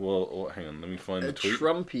 Yeah, well, hang on, let me find the tweet.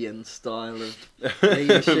 Trumpian style of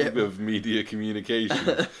leadership. of media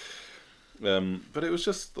communication. But it was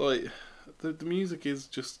just like the music is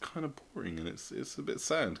just kind of boring, and it's a bit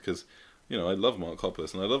sad because, you know, I love Mark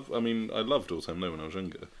Hoppus, and I loved All Time Low when I was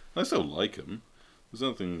younger. I still like them. There's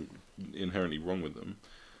nothing inherently wrong with them.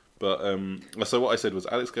 But so what I said was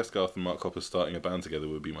Alex Gaskarth and Mark Hoppus starting a band together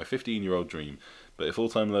would be my 15-year-old dream. But if All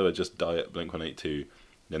Time Low are just Diet Blink-182,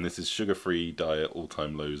 then this is sugar-free Diet All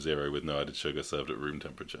Time Low Zero with no added sugar served at room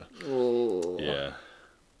temperature. Oh. Yeah.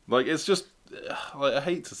 Like, it's just... Like, I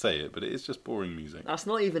hate to say it, but it is just boring music. That's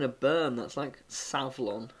not even a burn, that's like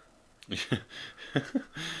Savlon.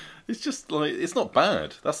 It's just, like, it's not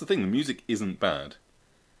bad. That's the thing, the music isn't bad.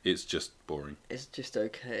 It's just boring. It's just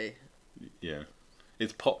okay. Yeah.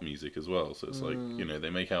 It's pop music as well, so it's like, you know, they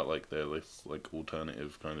make out like they're this, like,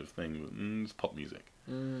 alternative kind of thing, but it's pop music.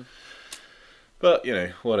 But, you know,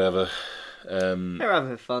 whatever. They're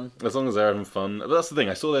having fun. As long as they're having fun. But that's the thing,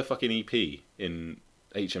 I saw their fucking EP in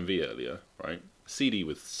HMV earlier, right? CD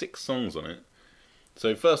with 6 songs on it.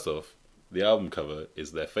 So first off, the album cover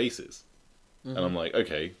is their faces. And I'm like,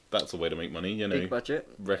 okay, that's a way to make money, you know. Big budget.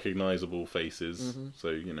 Recognisable faces. So,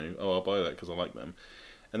 you know, I'll buy that because I like them.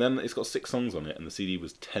 And then it's got 6 songs on it, and the CD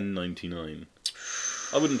was $10.99.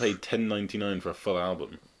 I wouldn't pay $10.99 for a full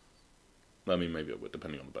album. I mean, maybe I would,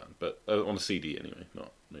 depending on the band. But on a CD anyway.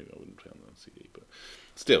 Not, maybe I wouldn't pay on a CD. But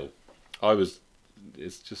still,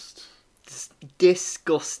 it's just... It's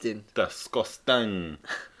disgusting. Disgusting.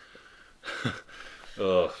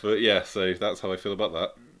 Oh, but yeah, so that's how I feel about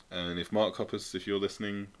that. And if Mark Hoppus, if you're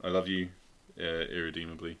listening, I love you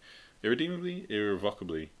irredeemably.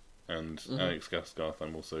 Irrevocably. And Alex Gaskarth,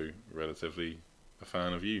 I'm also relatively a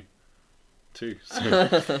fan of you, too.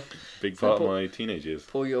 So, big part of my teenage years.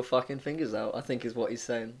 Pull your fucking fingers out, I think is what he's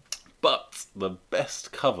saying. But the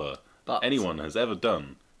best cover anyone has ever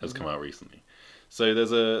done has come out recently. So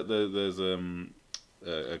there's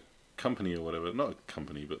a company or whatever, not a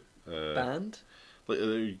company, but... Band?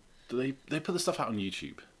 They put the stuff out on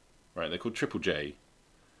YouTube, right? They're called Triple J,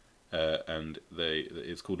 and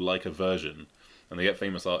it's called Like a Version. And they get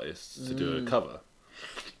famous artists to do a cover.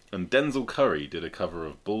 And Denzel Curry did a cover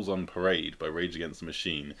of Bulls on Parade by Rage Against the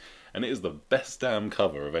Machine. And it is the best damn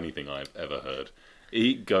cover of anything I've ever heard.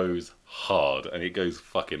 It goes hard, and it goes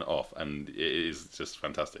fucking off. And it is just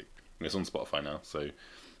fantastic. And it's on Spotify now, so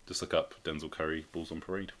just look up Denzel Curry, Bulls on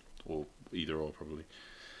Parade. Or either or, probably.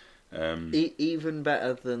 Even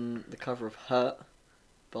better than the cover of Hurt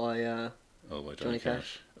by... by Johnny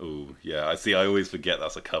Cash. Oh, yeah. I always forget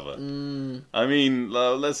that's a cover. I mean,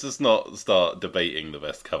 let's just not start debating the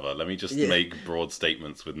best cover. Let me just make broad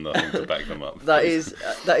statements with nothing to back them up. That is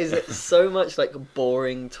so much like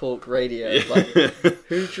boring talk radio. Like,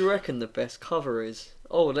 who do you reckon the best cover is?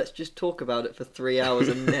 Oh, let's just talk about it for 3 hours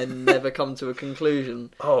and then never come to a conclusion.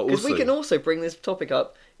 Oh, because we can also bring this topic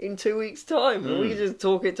up in 2 weeks' time, and we can just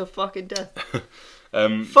talk it to fucking death.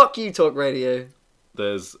 Fuck you, talk radio.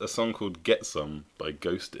 There's a song called Get Some by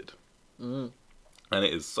Ghosted. and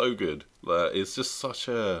it is so good. It's just such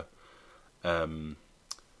a I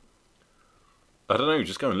don't know.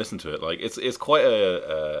 Just go and listen to it. Like it's quite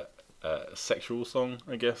a sexual song,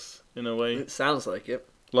 I guess, in a way. It sounds like it.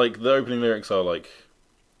 Like the opening lyrics are like,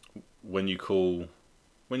 "When you call,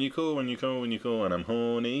 when you call, when you call, when you call, and I'm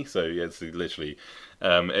horny." So yeah, it's literally,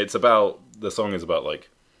 it's about the song is about like,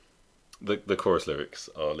 the chorus lyrics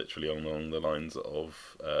are literally along the lines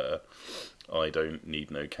of, "I don't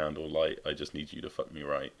need no candlelight. I just need you to fuck me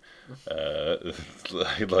right."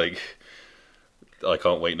 Like. I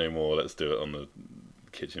can't wait no more. Let's do it on the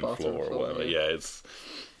kitchen floor or whatever. Yeah, it's.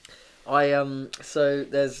 So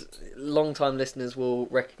there's long-time listeners will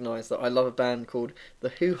recognise that I love a band called the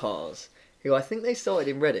Hoo Ha's, who I think they started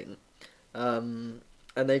in Reading, and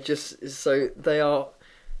they are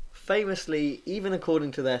famously, even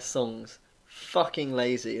according to their songs, fucking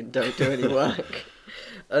lazy and don't do any work,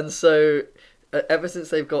 and so ever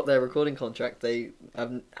since they've got their recording contract, they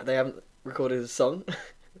haven't recorded a song.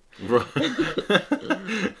 Right.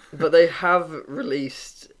 But they have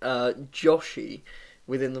released Joshi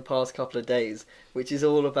within the past couple of days, which is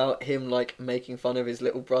all about him like making fun of his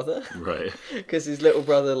little brother. Right. Because his little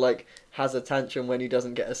brother like has a tantrum when he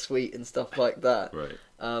doesn't get a sweet and stuff like that. Right.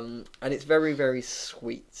 And it's very, very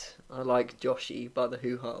sweet. I like Joshi by the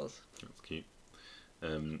Hoo Ha's. That's cute.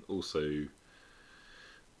 Also,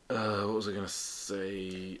 what was I going to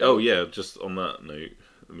say? Oh yeah, just on that note,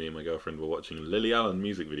 me and my girlfriend were watching Lily Allen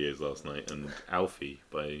music videos last night, and Alfie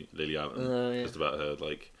by Lily Allen, Yeah. just about her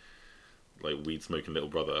like weed smoking little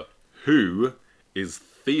brother, who is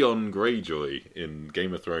Theon Greyjoy in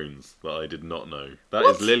Game of Thrones, that I did not know. That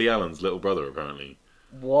What? is Lily Allen's little brother, apparently.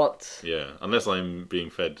 What? Yeah, unless I'm being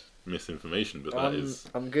fed misinformation, but that is.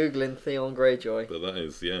 I'm googling Theon Greyjoy. But that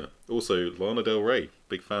is, yeah. Also, Lana Del Rey,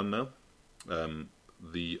 big fan now.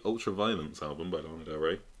 The Ultraviolence album by Lana Del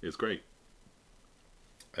Rey is great.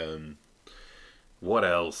 What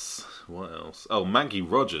else? Oh, Maggie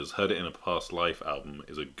Rogers, Heard It in a Past Life album,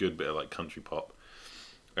 is a good bit of like country pop.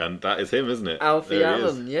 And that is him, isn't it? Alfie There he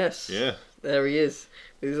Allen, is. yes. Yeah. There he is.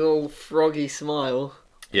 With his all froggy smile.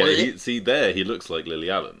 Yeah, he looks like Lily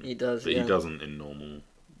Allen. He does, But yeah. he doesn't in normal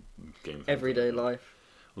Game of Thrones. Everyday life.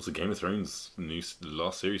 Also, Game of Thrones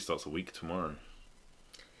last series starts a week tomorrow.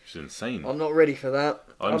 Which is insane. I'm not ready for that.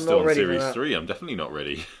 I'm not still on ready for series that. 3. I'm definitely not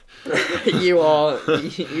ready. you are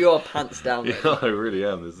pants down. Yeah, Mate. I really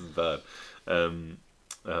am. This is bad.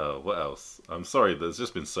 What else? I'm sorry.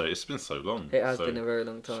 It's been so long. It has been a very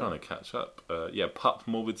long Trying time. to catch up. Yeah, Pup,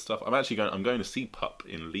 morbid stuff. I'm going to see Pup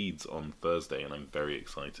in Leeds on Thursday, and I'm very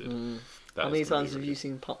excited. How many times have you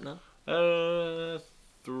seen Pup now?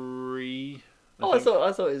 3. I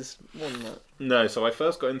thought it was more than that. No, so I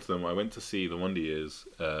first got into them. I went to see the Wonder Years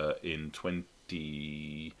in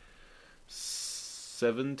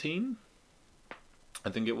 2017, I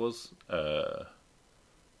think it was,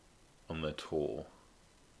 on their tour.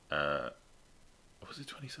 Was it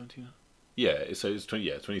 2017? Yeah, so it's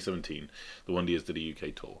 2017. The Wonder Years did a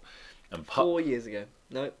UK tour, and Pup 4 years ago.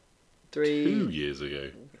 No, 3. 2 years ago.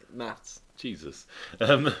 Maths. Jesus.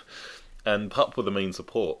 And Pup were the main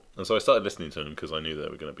support, and so I started listening to them because I knew they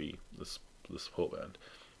were going to be the support band,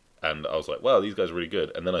 and I was like, wow, these guys are really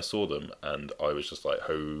good. And then I saw them, and I was just like,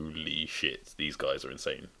 holy shit, these guys are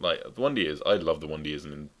insane. Like, the Wonder Years, I love the Wonder Years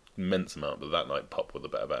an immense amount, but that night Pup were the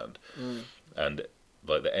better band. And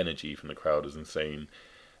like the energy from the crowd is insane.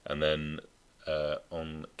 And then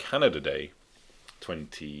on Canada Day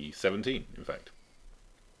 2017, in fact,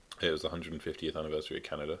 it was the 150th anniversary of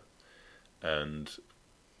Canada, and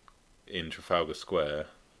in Trafalgar Square,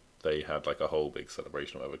 they had like a whole big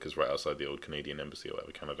celebration or whatever, because right outside the old Canadian Embassy or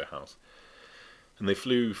whatever, Canada House. And they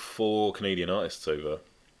flew 4 Canadian artists over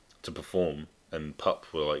to perform, and Pup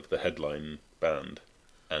were like the headline band.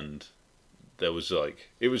 And there was like,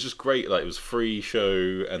 it was just great, like it was free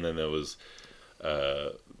show, and then there was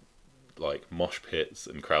like mosh pits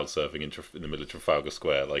and crowd surfing in the middle of Trafalgar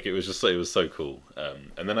Square. Like it was so cool.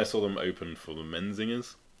 And then I saw them open for the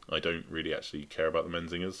Menzingers. I don't really actually care about the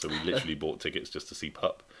Menzingers, so we literally bought tickets just to see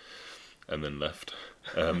Pup, and then left.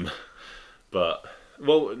 But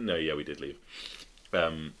we did leave.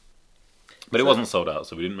 But it wasn't sold out,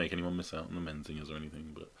 so we didn't make anyone miss out on the Menzingers or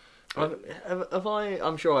anything. But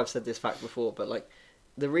I'm sure I've said this fact before, but like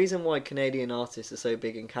the reason why Canadian artists are so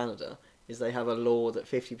big in Canada is they have a law that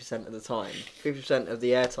 50% of the time, 50% of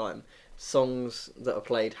the airtime, songs that are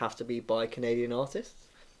played have to be by Canadian artists.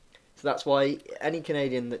 So that's why any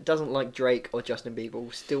Canadian that doesn't like Drake or Justin Bieber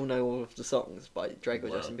will still know all of the songs by Drake or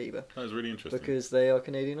Justin Bieber. That was really interesting. Because they are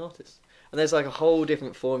Canadian artists. And there's like a whole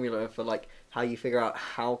different formula for like how you figure out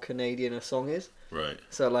how Canadian a song is. Right.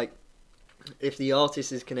 So like, if the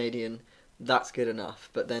artist is Canadian, that's good enough.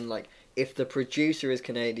 But then, like, if the producer is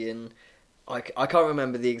Canadian, I can't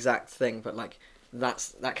remember the exact thing, but like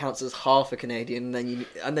that counts as half a Canadian.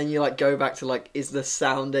 And then you like go back to like, is the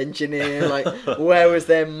sound engineer like, where was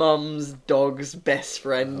their mum's dog's best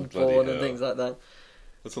friend born and things like that.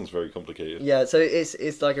 That sounds very complicated. Yeah, so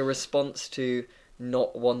it's like a response to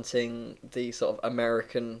not wanting the sort of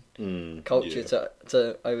American culture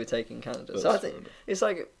to overtake in Canada. So I think it's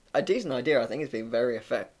like a decent idea. I think it's been very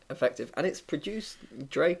effective, and it's produced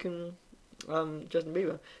Drake and Justin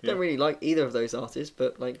Bieber. Don't really like either of those artists,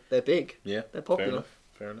 but like they're big. Yeah, they're popular.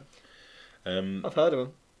 Fair enough. I've heard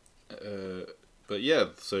of them. But yeah,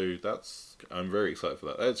 so I'm very excited for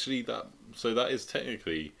that. Actually, that is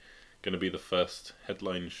technically going to be the first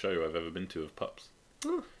headline show I've ever been to of Pups.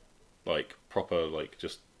 Oh. Like proper, like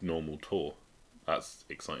just normal tour. That's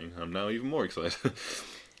exciting. I'm now even more excited.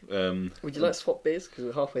 Would you like to swap beers? Because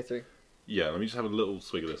we're halfway through. Yeah, let me just have a little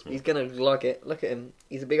swig of this one. He's gonna glug it. Look at him.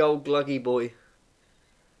 He's a big old gluggy boy.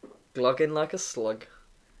 Glugging like a slug.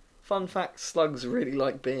 Fun fact: slugs really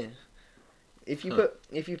like beer. If you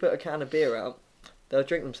put a can of beer out, they'll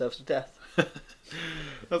drink themselves to death.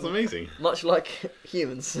 That's amazing. Much like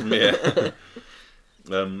humans. Yeah.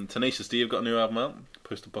 Tenacious D have got a new album out,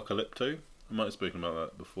 Post Apocalypto. I might have spoken about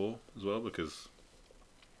that before as well, because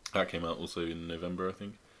that came out also in November, I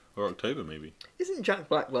think, or October maybe. Isn't Jack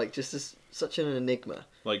Black like just such an enigma?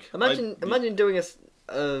 Like, imagine doing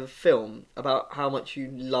a film about how much you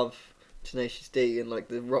love Tenacious D and like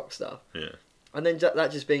the rock stuff. Yeah. And then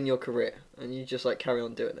that just being your career, and you just like carry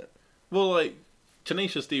on doing it. Well, like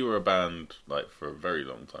Tenacious D were a band like for a very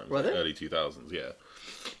long time, were they? Early 2000s, yeah.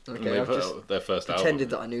 Okay, I've just their first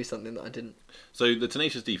pretended album. that I knew something that I didn't. So the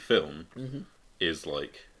Tenacious D film is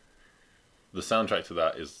like the soundtrack to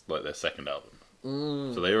that is like their second album.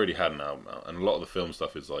 So they already had an album out, and a lot of the film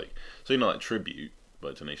stuff is like, so you know, like Tribute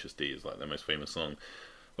by Tenacious D is like their most famous song.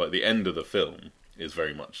 Like the end of the film is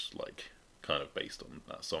very much like kind of based on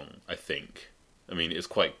that song, I think. I mean,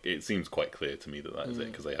 it seems quite clear to me that is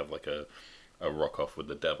it, because they have like a rock off with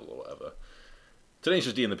the devil or whatever.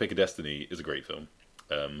 Tenacious D and the Pick of Destiny is a great film.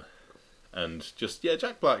 And just,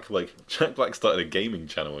 Jack Black started a gaming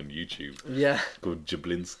channel on YouTube. Yeah. Called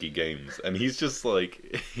Jablinski Games. And he's just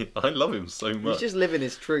like, I love him so much. He's just living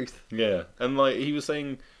his truth. Yeah. And like, he was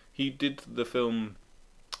saying, he did the film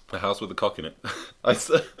The House with the Clock in It.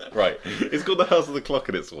 Right. It's called The House with the Clock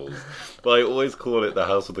in Its Walls. But I always call it The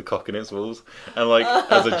House with the Cock in Its Walls. And like,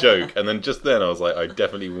 as a joke. And then just then I was like, I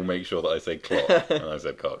definitely will make sure that I say clock. And I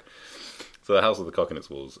said cock. So The House with the Cock in Its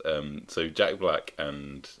Walls. So Jack Black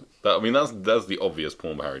and that's the obvious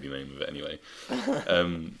porn parody name of it anyway.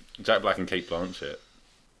 Jack Black and Cate Blanchett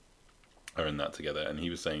are in that together, and he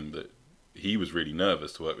was saying that he was really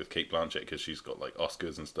nervous to work with Cate Blanchett because she's got like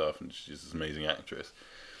Oscars and stuff, and she's this amazing actress.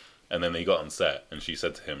 And then they got on set, and she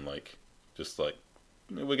said to him like, just like,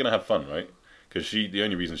 we're gonna have fun, right? Because the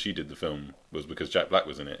only reason she did the film was because Jack Black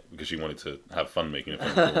was in it, because she wanted to have fun making a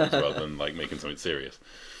film rather than like making something serious.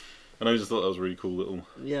 And I just thought that was a really cool little...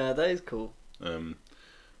 Yeah, that is cool.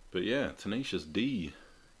 But yeah, Tenacious D.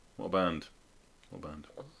 What a band. What a band.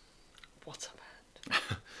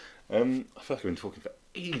 I feel like I've been talking for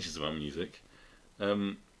ages about music. But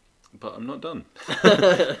I'm not done.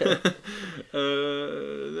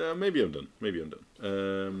 Maybe I'm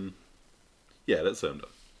done. Yeah, let's say I'm done.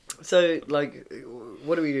 So, like,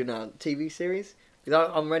 what do we do now? TV series?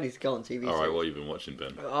 Because I'm ready to go on TV series. Alright, what have you been watching,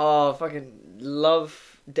 Ben? Oh, fucking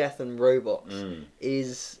Love, Death and Robots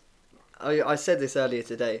is... I said this earlier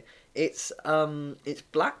today. It's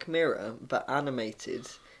Black Mirror, but animated.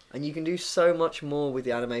 And you can do so much more with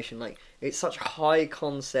the animation. Like, it's such high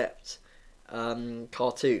concept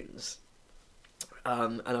cartoons.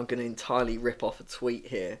 And I'm going to entirely rip off a tweet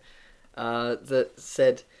here that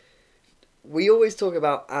said... We always talk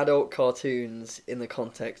about adult cartoons in the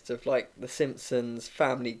context of like The Simpsons,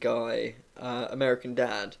 Family Guy, American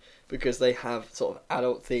Dad, because they have sort of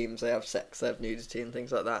adult themes, they have sex, they have nudity and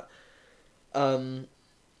things like that. And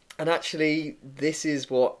actually, this is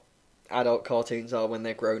what adult cartoons are when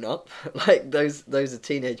they're grown up. Like those are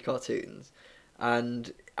teenage cartoons,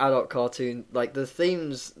 and adult cartoon, like the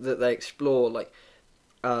themes that they explore, like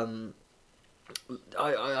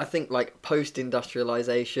I think like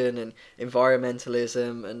post-industrialization and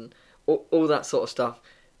environmentalism and all that sort of stuff.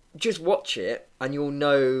 Just watch it and you'll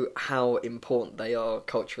know how important they are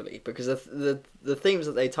culturally, because the themes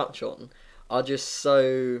that they touch on are just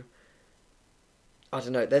so, I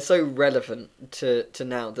don't know, they're so relevant to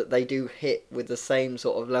now that they do hit with the same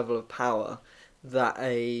sort of level of power that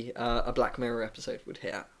a Black Mirror episode would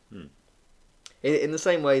hit at. In the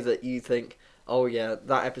same way that you think, oh yeah,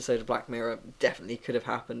 that episode of Black Mirror definitely could have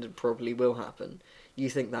happened and probably will happen. You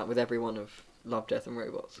think that with every one of Love, Death and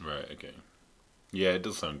Robots. Right, okay. Yeah, it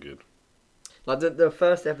does sound good. Like the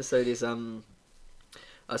first episode is a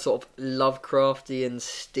sort of Lovecraftian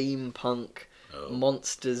steampunk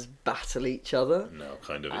monsters battle each other. No,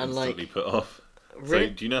 kind of And, instantly put off. Really?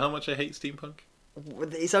 So, do you know how much I hate steampunk?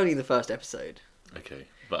 It's only the first episode. Okay,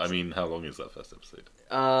 but I mean, how long is that first episode?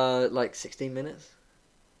 Like 16 minutes.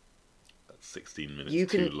 That's 16 minutes You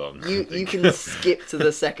can too long. you can skip to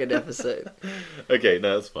the second episode. Okay,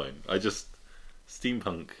 no, that's fine.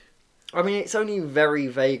 Steampunk. I mean, it's only very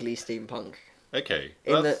vaguely steampunk. Okay.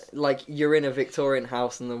 In that, like, you're in a Victorian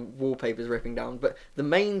house and the wallpaper's ripping down. But the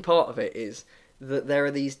main part of it is that there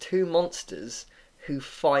are these two monsters who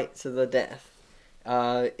fight to the death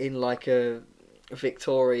in, like, a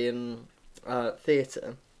Victorian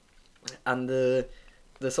theatre. And the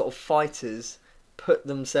sort of fighters put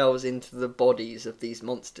themselves into the bodies of these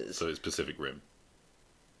monsters. So it's Pacific Rim.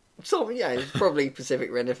 So, yeah, it's probably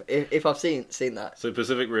Pacific Rim if I've seen that. So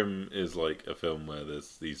Pacific Rim is like a film where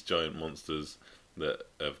there's these giant monsters that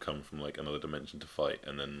have come from like another dimension to fight,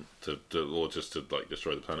 and then or just to like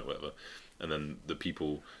destroy the planet, whatever. And then the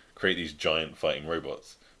people create these giant fighting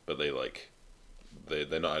robots, but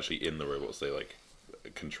they're not actually in the robots. They like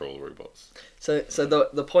control robots. So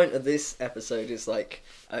the point of this episode is like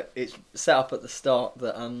it's set up at the start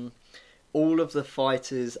that all of the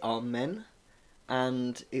fighters are men.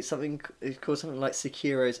 And it's called something like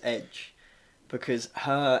Sekiro's Edge, because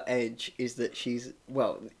her edge is that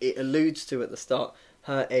it alludes to at the start,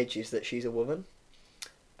 her edge is that she's a woman.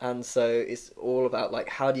 And so it's all about, like,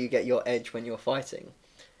 how do you get your edge when you're fighting?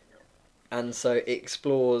 And so it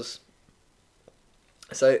explores...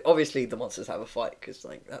 So obviously the monsters have a fight, because,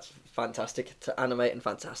 like, that's fantastic to animate and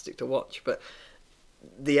fantastic to watch, but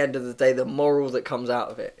at the end of the day, the moral that comes out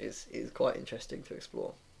of it is quite interesting to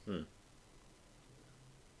explore.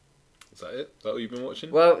 Is that it? Is that what you've been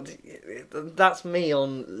watching? Well, that's me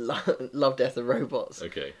on Love, Death and Robots.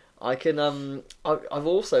 Okay. I can I've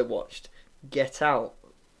also watched Get Out,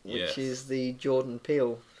 which Yes. is the Jordan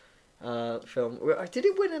Peele film. Did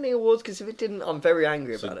it win any awards? Because if it didn't, I'm very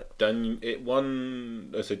angry about it. It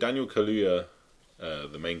won. So Daniel Kaluuya,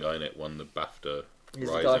 the main guy in it, won the BAFTA. He's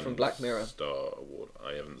the Rising guy from Black Mirror. Star Award.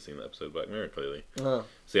 I haven't seen that episode of Black Mirror, clearly. Oh,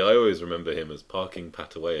 See, I always remember him as Parking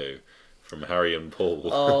Pataweo from Harry and Paul.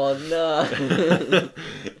 oh no!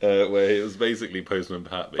 Where it was basically Postman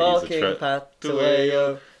Pat, but Parking he's a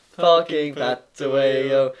Pataweo, Parking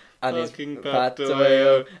Pataweo, and his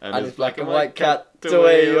Pataweo, and his black and white cat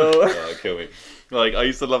Pataweo. Oh, kill me. Like, I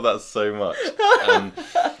used to love that so much.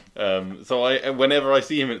 And, so whenever I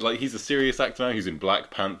see him, like, he's a serious actor now. He's in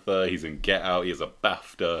Black Panther. He's in Get Out. He has a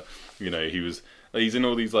BAFTA. You know, he's in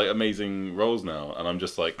all these, like, amazing roles now. And I'm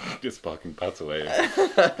just like, just Parking Pataway.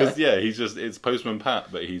 Because, yeah, it's Postman Pat,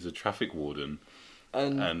 but he's a traffic warden.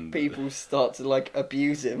 And people start to, like,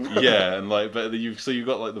 abuse him. Yeah, and, like, but you've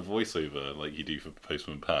got, like, the voiceover, like you do for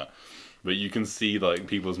Postman Pat. But you can see, like,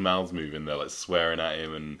 people's mouths moving. They're, like, swearing at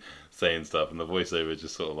him and saying stuff. And the voiceover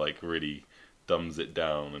just sort of, like, really dumbs it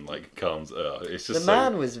down and, like, calms... it's just the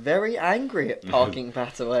man was very angry at Parking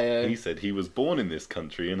Pataweo. He said he was born in this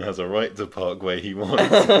country and has a right to park where he wants.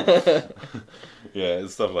 Yeah,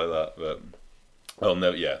 it's stuff like that. But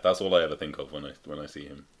no, yeah, that's all I ever think of when I see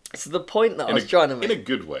him. So the point that I was trying to make... In a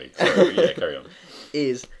good way. Sorry, yeah, carry on.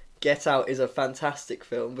 ...is Get Out is a fantastic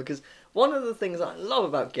film, because one of the things I love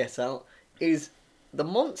about Get Out is the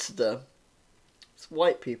monster... It's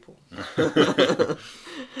white people. The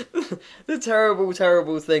terrible,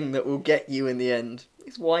 terrible thing that will get you in the end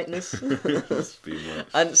is whiteness.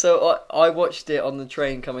 And so I watched it on the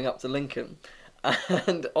train coming up to Lincoln.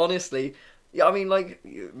 And honestly, yeah, I mean, like,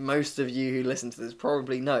 most of you who listen to this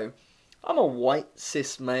probably know, I'm a white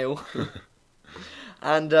cis male.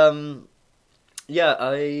 And, yeah,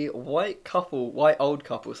 a white old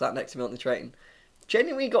couple sat next to me on the train.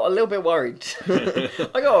 Genuinely got a little bit worried.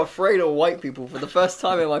 I got afraid of white people for the first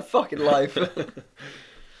time in my fucking life.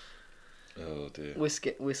 Oh dear. We're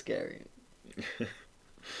scary.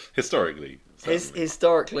 Historically.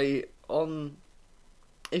 Historically,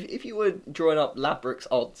 if you were drawing up Ladbrokes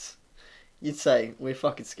odds, you'd say we're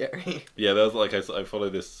fucking scary. Yeah, there was like I follow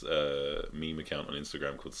this meme account on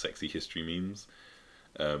Instagram called Sexy History Memes,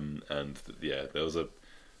 there was a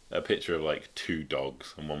picture of like two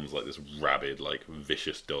dogs, and one was like this rabid, like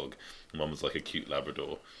vicious dog, and one was like a cute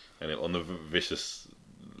Labrador. And on the vicious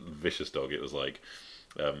dog, it was like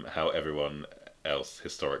how everyone else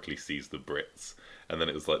historically sees the Brits, and then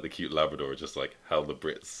it was like the cute Labrador, just like how the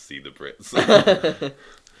Brits see the Brits.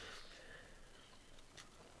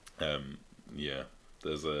 Yeah,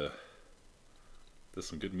 there's a. There's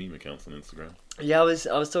some good meme accounts on Instagram. Yeah,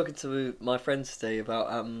 I was talking to my friends today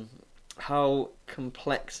about how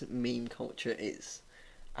complex meme culture is,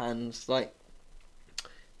 and like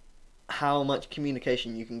how much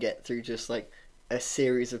communication you can get through just like a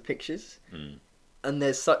series of pictures. And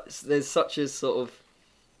there's such a sort of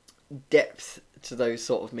depth to those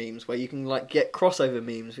sort of memes where you can like get crossover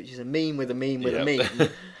memes, which is a meme with a meme with a meme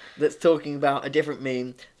that's talking about a different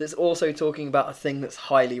meme that's also talking about a thing that's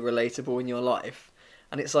highly relatable in your life.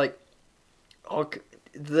 And it's like,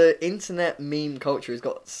 the internet meme culture has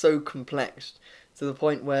got so complex to the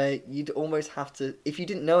point where you'd almost have to, if you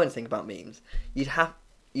didn't know anything about memes, you'd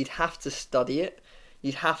have to study it.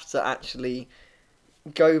 You'd have to actually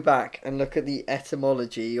go back and look at the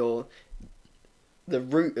etymology or the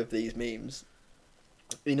root of these memes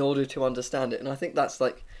in order to understand it. And I think that's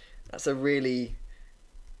a really...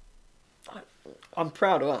 I'm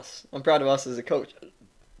proud of us. I'm proud of us as a culture.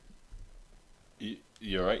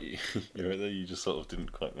 You're right. You're right there. You just sort of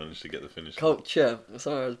didn't quite manage to get the finish. Culture.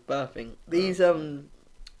 Sorry, I was burping. These the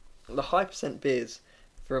high percent beers,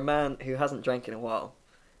 for a man who hasn't drank in a while,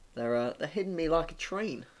 they're hitting me like a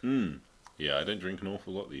train. Yeah, I don't drink an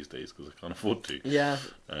awful lot these days because I can't afford to. Yeah,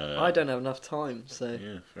 I don't have enough time, so...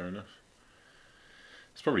 Yeah, fair enough.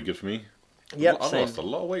 It's probably good for me. Yep, I've same. lost a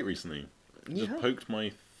lot of weight recently. Yeah. Just poked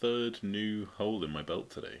my 3rd new hole in my belt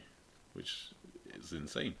today, which is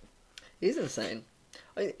insane. It is insane.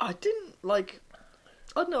 I didn't like...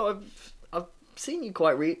 I don't know, I've seen you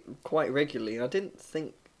quite regularly, and I didn't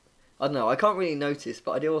think... I don't know, I can't really notice,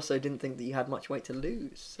 but I also didn't think that you had much weight to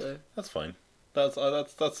lose, so... That's fine.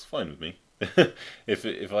 That's fine with me.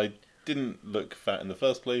 If I didn't look fat in the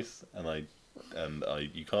first place, and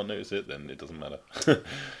you can't notice it, then it doesn't matter.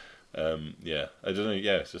 Yeah, I don't know.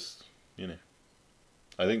 Yeah, it's just, you know,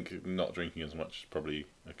 I think not drinking as much is probably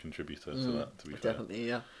a contributor to that. To be fair, definitely,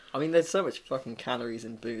 yeah. I mean, there's so much fucking calories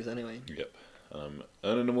in booze anyway. Yep.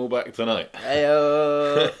 Earning them all back tonight.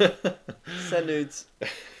 Heyo, send nudes.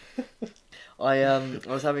 I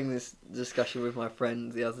was having this discussion with my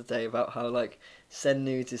friend the other day about how like send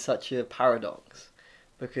nudes is such a paradox,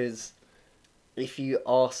 because if you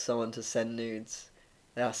ask someone to send nudes,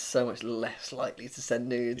 they are so much less likely to send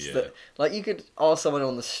nudes. Yeah. That like you could ask someone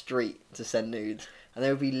on the street to send nudes, and they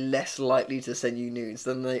would be less likely to send you nudes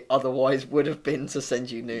than they otherwise would have been to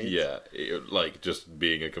send you nudes. Yeah, like just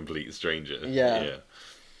being a complete stranger. Yeah.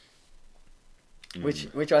 Yeah.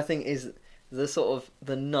 Which I think is the sort of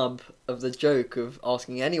the nub of the joke of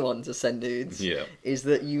asking anyone to send nudes. Yeah. Is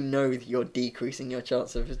that you know that you're decreasing your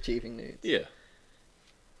chance of achieving nudes. Yeah.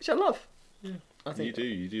 Which I love. Yeah. I think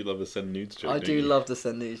You do love a send nudes joke. I don't do you? love the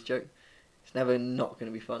send nudes joke. It's never not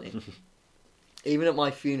going to be funny. Even at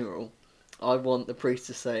my funeral, I want the priest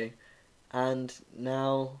to say, "And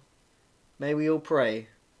now, may we all pray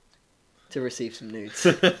to receive some nudes."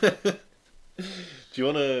 Do you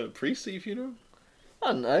want a priest at your funeral?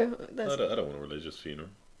 I don't know. I don't want a religious funeral.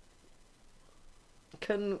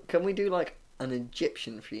 Can we do like an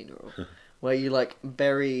Egyptian funeral where you like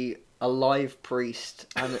bury a live priest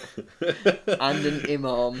and an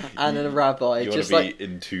imam and a rabbi? You just want to like be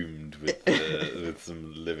entombed with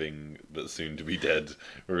some living but soon to be dead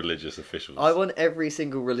religious officials. I want every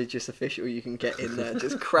single religious official you can get in there.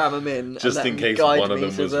 Just cram them in, just and in let case them guide one of me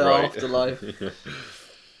them to was the right. afterlife.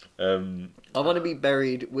 I want to be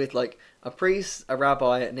buried with like a priest, a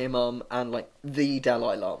rabbi, an imam, and like the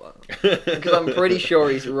Dalai Lama, because I'm pretty sure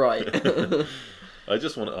he's right. I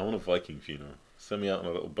want a Viking funeral. Send me out on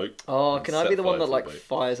a little boat. Oh, and can I set be the one fire that to like boat.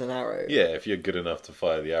 fires an arrow? Yeah, if you're good enough to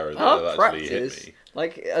fire the arrow, I'll that'll actually hit practice. me.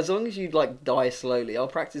 Like as long as you like die slowly, I'll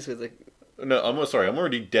practice with a. No, I'm sorry. I'm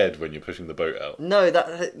already dead when you're pushing the boat out. No,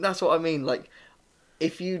 that's what I mean. Like,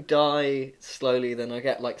 if you die slowly, then I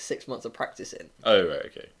get like 6 months of practice in. Oh right,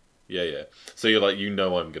 okay. Yeah. So you're like,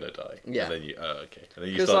 I'm gonna die. Yeah. And then you, okay. And then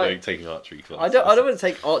you 'Cause, start like, taking archery I classes. don't want to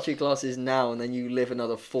take archery classes now, and then you live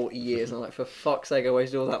another 40 years. And I'm like, for fuck's sake, I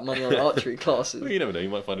wasted all that money on archery classes. Well, you never know. You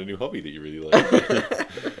might find a new hobby that you really like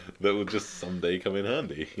that will just someday come in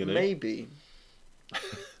handy. You know. Maybe,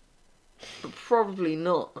 but probably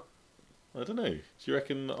not. I don't know. Do you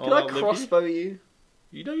reckon Could I crossbow you?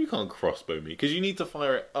 You know you can't crossbow me because you need to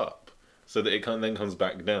fire it up so that it then comes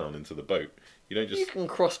back down into the boat. You don't just... You can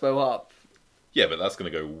crossbow up. Yeah, but that's going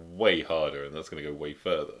to go way harder and that's going to go way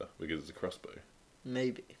further because it's a crossbow.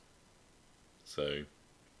 Maybe. So,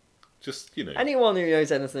 just, you know... Anyone who knows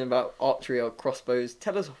anything about archery or crossbows,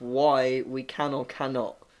 tell us why we can or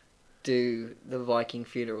cannot do the Viking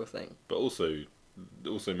funeral thing. But also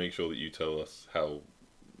make sure that you tell us how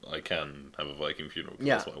I can have a Viking funeral.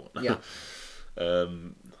 Yeah, That's what I want. yeah.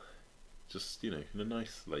 Just, in a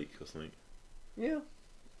nice lake or something. Yeah.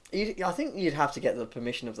 I think you'd have to get the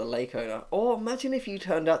permission of the lake owner. Or imagine if you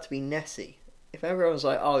turned out to be Nessie. If everyone was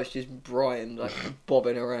like, oh, it's just Brian, like,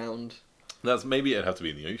 bobbing around. Maybe it'd have to be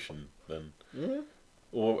in the ocean, then. Yeah.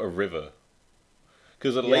 Or a river.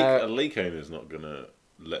 Because a lake owner's not going to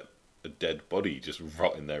let a dead body just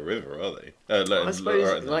rot in their river, are they? I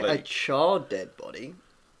suppose, like, a charred dead body.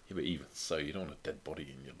 Yeah, but even so, you don't want a dead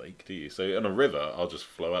body in your lake, do you? So, in a river, I'll just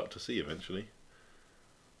flow out to sea eventually.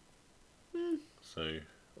 So,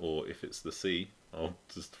 or if it's the sea, I'll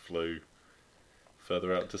just flow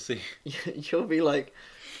further out to sea. You'll be like,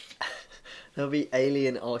 there'll be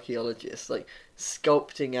alien archaeologists like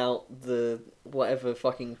sculpting out the whatever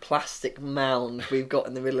fucking plastic mound we've got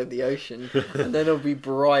in the middle of the ocean, and then it'll be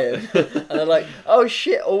Brian, and they're like, oh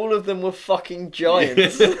shit, all of them were fucking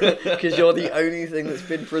giants because you're the only thing that's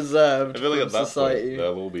been preserved I feel like from at that society. point,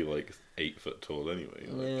 they'll all be like 8 foot tall anyway.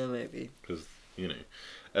 Like, Yeah, maybe. Because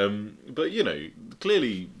but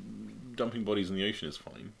clearly dumping bodies in the ocean is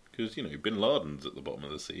fine because Bin Laden's at the bottom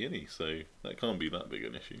of the sea, isn't he? So that can't be that big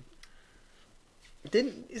an issue.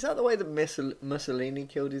 Is that the way that Mussolini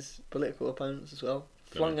killed his political opponents as well?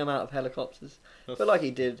 Flung them out of helicopters. I feel like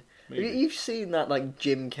he did. Maybe. You've seen that, like,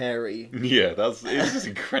 Jim Carrey. Yeah, it's just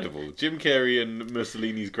incredible. Jim Carrey and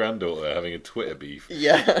Mussolini's granddaughter having a Twitter beef.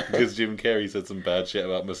 Yeah. Because Jim Carrey said some bad shit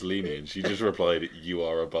about Mussolini and she just replied, "You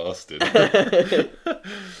are a bastard."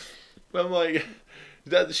 Well, I'm like,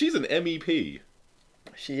 she's an MEP.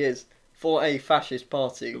 She is. For a fascist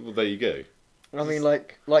party. Well, there you go. I mean,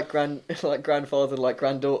 like grandfather, like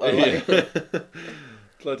granddaughter. Like... Yeah.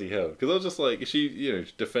 Bloody hell. Because I was just like, is she,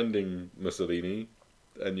 defending Mussolini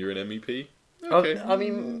and you're an MEP? Okay. I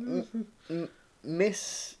mean,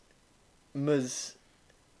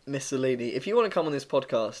 Mussolini, if you want to come on this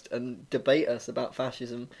podcast and debate us about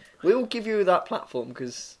fascism, we will give you that platform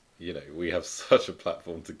because... we have such a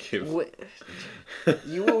platform to give.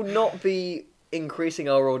 You will not be increasing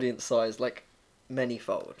our audience size, like,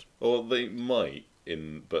 manyfold. Or they might,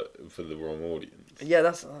 but for the wrong audience. Yeah,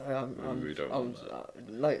 that's... we don't want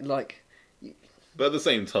that. Like... But at the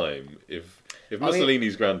same time, if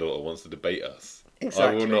Mussolini's granddaughter wants to debate us,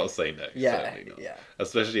 exactly. I will not say no. Yeah, certainly not. yeah.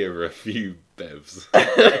 Especially over a few bevs.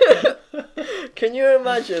 Can you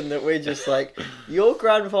imagine that we're just like, your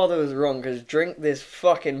grandfather was wrong because drink this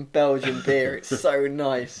fucking Belgian beer, it's so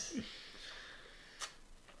nice.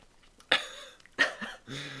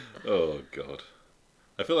 Oh, God.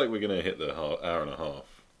 I feel like we're going to hit the hour and a half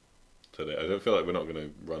today. I don't feel like we're not going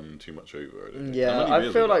to run too much over. Yeah,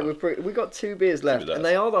 I feel like we got 2 beers left, and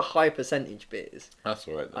they are the high percentage beers. That's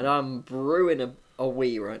all right then. And I'm brewing a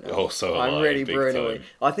wee right now. Oh, so am I'm I, really big brewing time. a wee.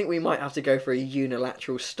 I think we might have to go for a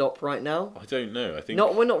unilateral stop right now. I don't know. I think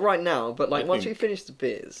We're not right now, but like once we finish the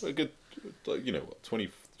beers, a good, like,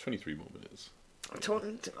 23 more minutes.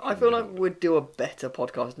 I feel like we'd do a better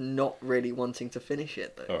podcast not really wanting to finish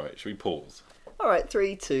it though. All right, should we pause? All right,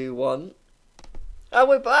 3, 2, 1. And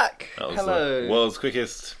we're back. That was Hello. the world's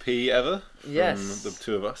quickest pee ever. Yes. From the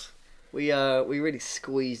two of us. We really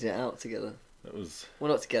squeezed it out together. That was...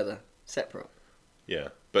 Well, not together. Separate. Yeah,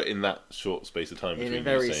 but in that short space of time between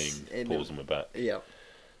you saying pause and we're back. Yeah.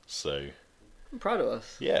 So... I'm proud of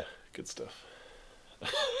us. Yeah, good stuff.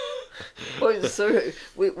 Well, so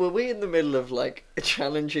were we in the middle of like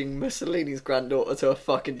challenging Mussolini's granddaughter to a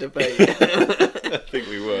fucking debate? I think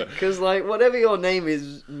we were. Because like whatever your name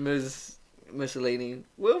is, Mussolini,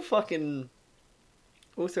 we'll throw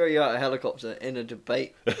you out a helicopter in a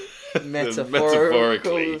debate,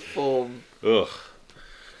 metaphorically form. Ugh.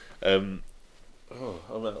 I'm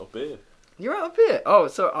out of beer. You're out of beer. Oh,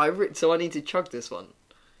 so I need to chug this one.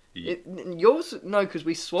 Yours no, because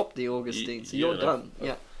we swapped the Augustine, so you're done.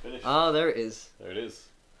 Yeah. Finished. Ah, there it is. There it is.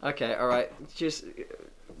 Okay, all right. Just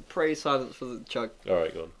pray silence for the chug. All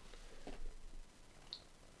right, go on.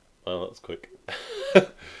 Well, that's quick.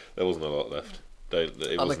 There wasn't a lot left.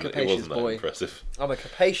 It wasn't that impressive. I'm a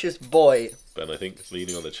capacious boy. Ben, I think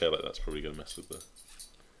leaning on the chair like that's probably going to mess with the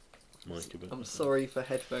mic a bit. I'm sorry for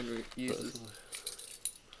headphone users.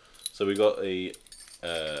 So we got a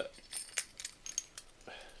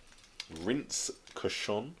rinse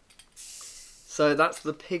cochon. So that's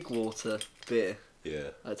the pig water beer.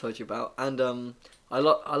 Yeah. I told you about, and I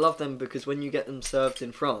love them because when you get them served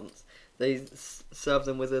in France, they serve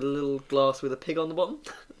them with a little glass with a pig on the bottom.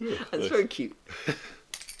 Yeah, and it's very cute.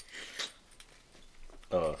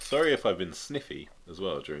 Oh, sorry if I've been sniffy as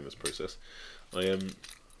well during this process.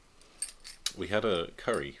 We had a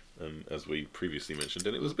curry, as we previously mentioned,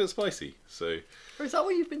 and it was a bit spicy. So, or is that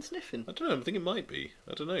what you've been sniffing? I don't know. I think it might be.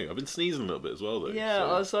 I don't know. I've been sneezing a little bit as well, though. Yeah, so.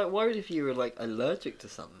 I was like worried if you were like allergic to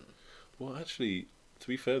something. Well, actually, To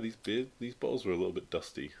be fair, these bottles were a little bit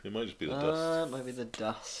dusty. It might just be the dust. Maybe the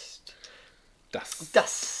dust. Dust.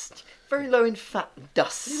 Dust. Very low in fat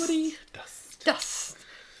dust. Anybody? Dust. Dust.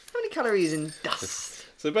 How many calories in dust?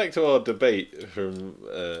 So back to our debate from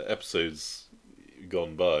episodes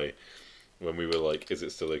gone by, when we were like, is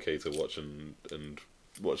it still okay to watch and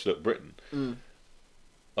watch Little Britain? Mm.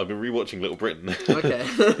 I've been rewatching Little Britain. Okay.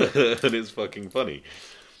 And it's fucking funny.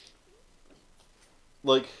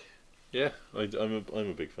 Like, yeah, I'm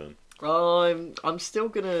a big fan. I'm still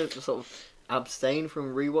gonna sort of abstain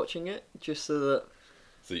from rewatching it, just so that.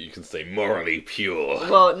 So you can stay morally pure.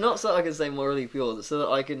 Well, not so that I can say morally pure, so that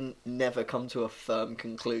I can never come to a firm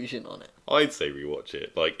conclusion on it. I'd say rewatch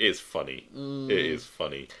it. Like, it's funny. It is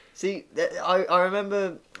funny. See, I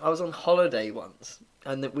remember I was on holiday once,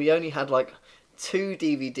 and that we only had like 2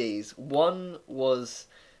 DVDs. One was.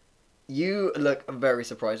 You look very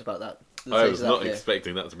surprised about that. I was not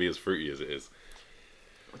expecting that to be as fruity as it is.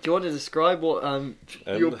 Do you want to describe what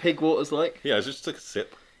your pig water's like? Yeah, I just took a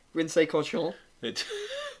sip. Rince cochon. It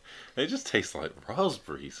just tastes like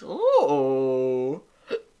raspberries. Oh!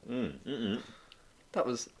 That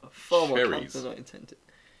was far more Cherries. than I intended.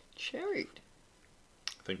 Cherried.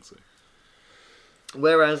 I think so.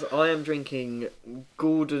 Whereas I am drinking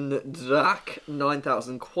Gordon Drac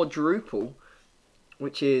 9000 Quadruple,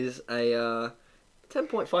 which is a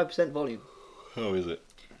 10.5% volume. How is it?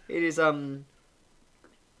 It is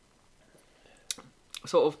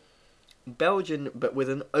sort of Belgian, but with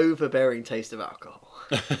an overbearing taste of alcohol.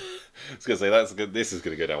 I was gonna say that's good. This is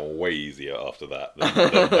gonna go down way easier after that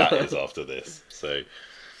than that is after this. So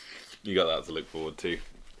you got that to look forward to.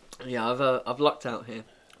 Yeah, I've lucked out here.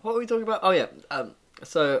 What were we talking about? Oh yeah.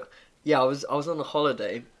 So yeah, I was on a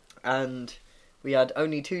holiday, and we had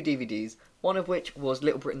only 2 DVDs. One of which was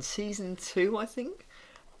Little Britain Season 2, I think,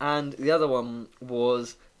 and the other one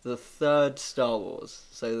was the 3rd Star Wars,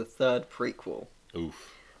 so the 3rd prequel.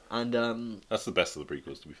 Oof. And that's the best of the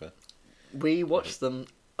prequels, to be fair. We watched them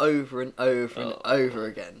over and over and over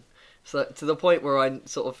again, so to the point where I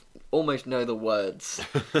sort of almost know the words.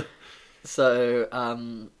 So,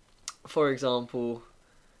 for example,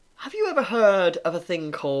 have you ever heard of a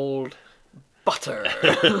thing called butter?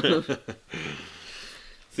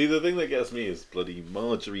 See, the thing that gets me is bloody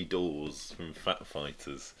Marjorie Dawes from Fat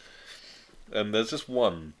Fighters, and there's just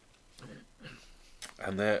one,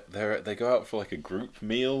 and they go out for like a group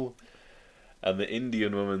meal, and the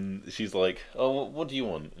Indian woman, she's like, "Oh, what do you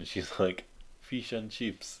want?" And she's like, "Fish and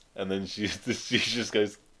chips," and then she just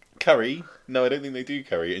goes, "Curry? No, I don't think they do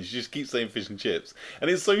curry," and she just keeps saying fish and chips, and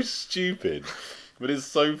it's so stupid, but it's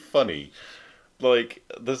so funny. Like,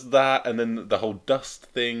 there's that, and then the whole dust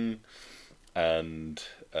thing, and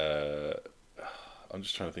I'm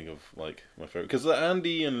just trying to think of like my favorite, because the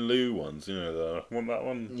Andy and Lou ones, you know, the want that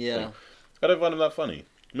one. Yeah. Thing. I don't find them that funny.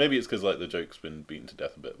 Maybe it's because like the joke's been beaten to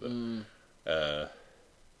death a bit, but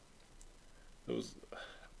it was,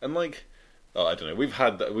 and like, I don't know. We've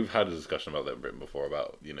had a discussion about that Britain before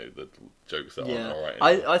about, you know, the jokes that aren't alright.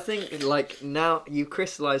 I think like now you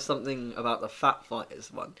crystallised something about the Fat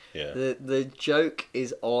Fighters one. Yeah. The joke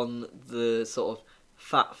is on the sort of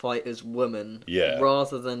Fat Fighters woman. Yeah.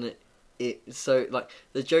 Rather than it. So like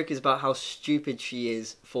the joke is about how stupid she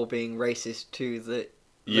is for being racist to the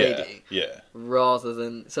lady. Yeah. Rather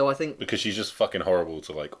than, so I think because she's just fucking horrible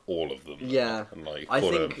to like all of them. Yeah. And like I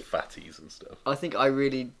call them think- fatties and stuff. I think I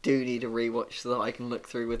really do need a rewatch so that I can look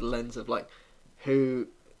through with the lens of like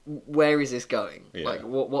where is this going? Yeah. Like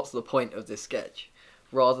what's the point of this sketch?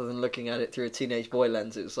 Rather than looking at it through a teenage boy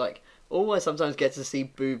lens, it's like, oh, I sometimes get to see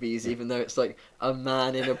boobies even though it's like a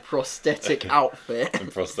man in a prosthetic outfit.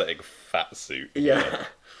 And prosthetic fat suit. Yeah.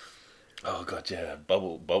 Oh god, yeah.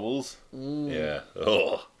 Bubbles. Mm. Yeah.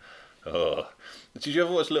 Oh. Did you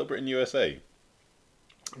ever watch Little Britain USA?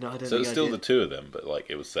 No, I don't So think it's I still did. the 2 of them, but like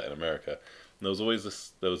it was set in America. And there was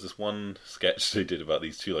this one sketch they did about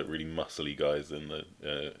these 2 like really muscly guys in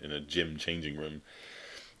a gym changing room,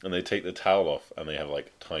 and they take the towel off and they have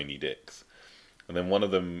like tiny dicks. And then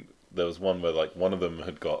there was one where like one of them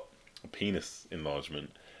had got a penis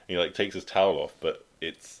enlargement. And he like takes his towel off, but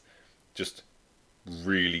it's just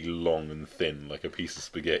really long and thin, like a piece of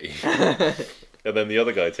spaghetti. And then the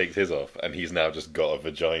other guy takes his off, and he's now just got a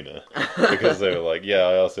vagina, because they were like,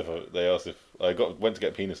 yeah, they asked if I went to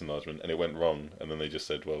get penis enlargement, and it went wrong, and then they just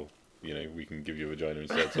said, well, you know, we can give you a vagina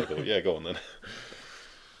instead. So I thought, yeah, go on then.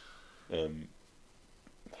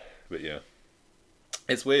 But yeah,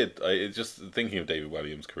 it's weird. It's just thinking of David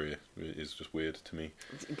Walliams' career is just weird to me.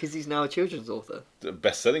 Because he's now a children's author.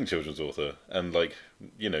 Best-selling children's author, and like,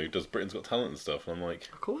 you know, does Britain's Got Talent and stuff. And I'm like,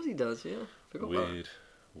 Of course he does, yeah. Forgot that.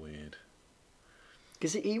 weird.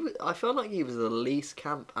 Because I felt like he was the least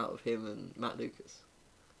camp out of him and Matt Lucas.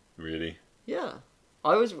 Really? Yeah,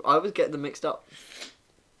 I was getting them mixed up.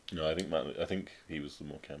 No, I think he was the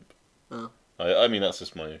more camp. Oh. I mean, that's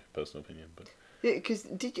just my personal opinion, but Yeah, because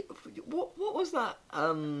what was that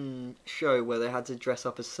show where they had to dress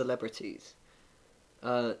up as celebrities?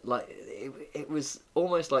 Like it was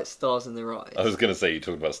almost like Stars in Their Eyes. I was going to say you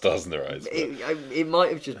talked about Stars in Their Eyes. But... It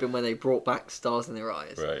might have just been when they brought back Stars in Their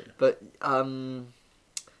Eyes. Right. But I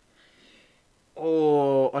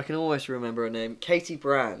can almost remember her name. Katie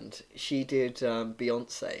Brand. She did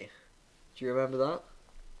Beyonce. Do you remember that?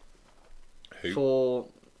 Who? For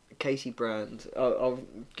Katie Brand. I'll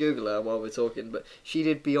Google her while we're talking. But she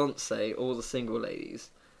did Beyonce, All the Single Ladies.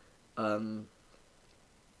 And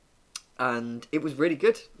it was really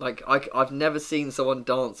good. Like, I've never seen someone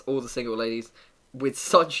dance All the Single Ladies with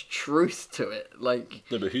such truth to it. Like,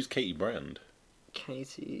 No, but who's Katie Brand?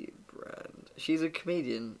 Katie Brand. She's a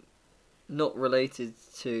comedian, not related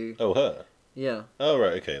to... Oh, her? Yeah. Oh,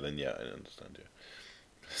 right, okay, then yeah, I understand, yeah.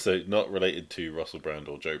 So, not related to Russell Brand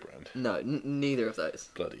or Joe Brand? No, neither of those.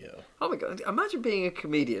 Bloody hell. Oh my god, imagine being a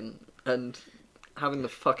comedian and having the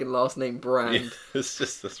fucking last name Brand.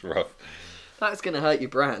 That's rough. That's going to hurt your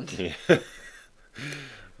brand. Yeah.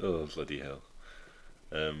 Oh, bloody hell.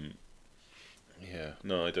 Yeah,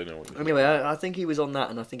 no, I don't know what you're Anyway, I think he was on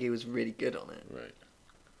that, and I think he was really good on it. Right.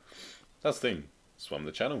 That's the thing. Swam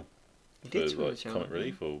the channel. He did For, swim the like, channel, Comic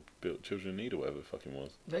Relief or Built Children in Need or whatever the fucking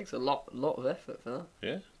was. It takes a lot of effort for that.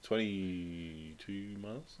 Yeah? 22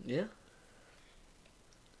 miles? Yeah.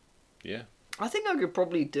 Yeah. I think I could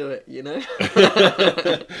probably do it, you know?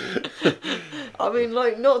 I mean,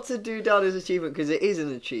 like, not to do down his achievement, because it is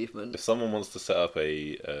an achievement. If someone wants to set up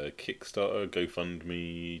a Kickstarter,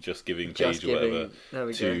 GoFundMe, Just Giving Just page or whatever, there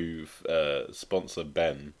we to sponsor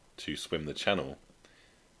Ben to swim the channel,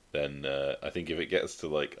 then I think if it gets to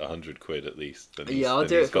like 100 quid at least, then he's got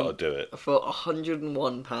to do it. For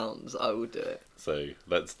 £101, I will do it. So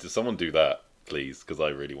someone do that, please, because I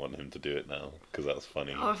really want him to do it now, because that's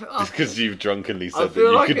funny. Just because you've drunkenly said that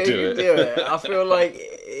you like could do it. do it. I feel like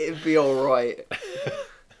it'd be alright.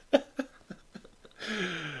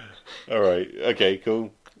 Alright, okay,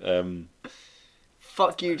 cool.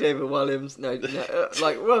 Fuck you, David Williams. No,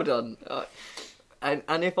 like, well done.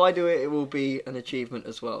 And if I do it, it will be an achievement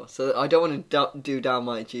as well. So I don't want to do down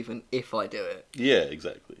my achievement if I do it. Yeah,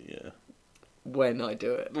 exactly, yeah. When I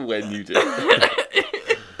do it. When you do it.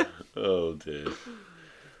 Oh, dear.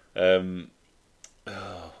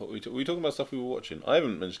 What were we talking about stuff we were watching? I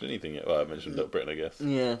haven't mentioned anything yet. Well, I mentioned Little Britain, I guess.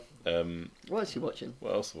 Yeah. What else are you watching?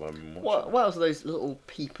 What else have I been watching? What else are those little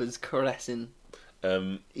peepers caressing?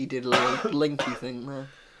 He did a little blinky thing there.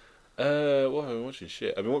 What have I been watching?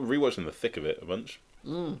 Shit. I've been rewatching The Thick of It a bunch.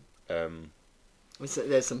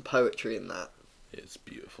 There's some poetry in that. It's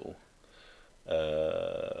beautiful.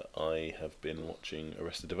 I have been watching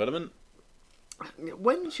Arrested Development.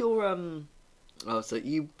 When's your Oh, so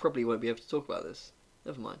you probably won't be able to talk about this.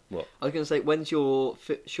 Never mind. What? I was going to say, when's your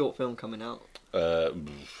short film coming out? So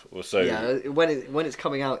yeah, when it's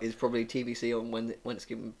coming out is probably TBC on when it's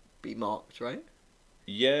going to be marked, right?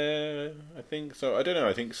 Yeah, I think so. I don't know.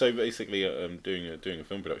 I think so. Basically, I'm doing a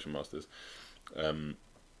film production masters. I'm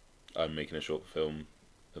making a short film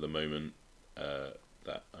at the moment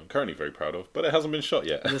that I'm currently very proud of, but it hasn't been shot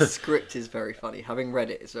yet. The script is very funny. Having read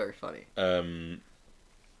it, it's very funny.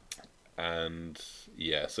 And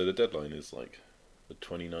yeah, so the deadline is like the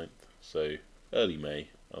 29th, so early May,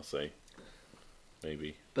 I'll say,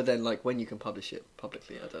 maybe. But then, like, when you can publish it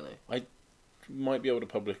publicly, I don't know. I might be able to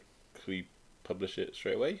publicly publish it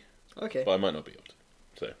straight away. Okay. But I might not be able to.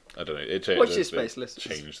 So I don't know. Watch this space,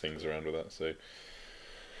 listeners. Change things around with that. So,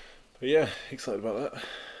 but yeah, excited about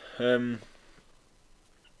that.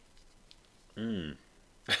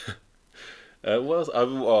 What else?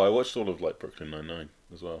 I watched all of like Brooklyn Nine-Nine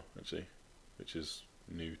as well, actually, which is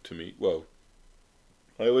new to me. Well,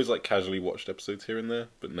 I always like casually watched episodes here and there,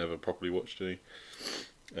 but never properly watched any.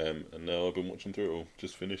 And now I've been watching through it all.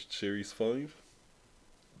 Just finished series 5,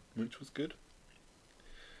 which was good.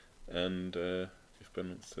 And if Ben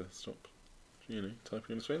wants to stop,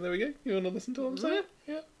 typing on the screen, there we go. You want to listen to what I'm saying?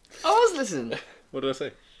 Yeah. I was listening. What did I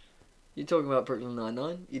say? You're talking about Brooklyn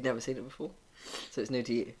Nine-Nine. You'd never seen it before, so it's new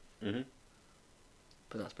to you. Mhm.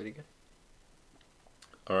 But that's pretty good.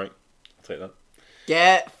 All right, I'll take that.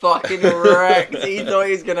 Get fucking wrecked. He thought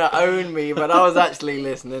he was gonna own me, but I was actually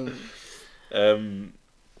listening.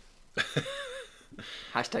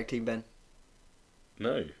 Hashtag Team Ben.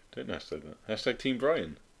 No, don't hashtag that. Hashtag Team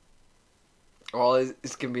Brian. Oh,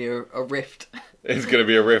 it's gonna be a rift. It's going to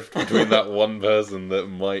be a rift between that one person that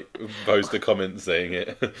might post a comment saying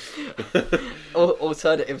it.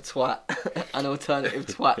 Alternative twat and alternative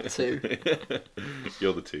twat 2.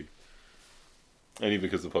 You're the 2. Only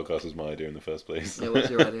because the podcast was my idea in the first place. It was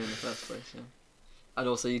your idea in the first place, yeah. And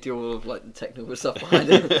also you do all of like the technical stuff behind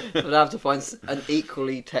it. But I have to find an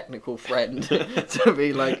equally technical friend to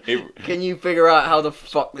be like, can you figure out how the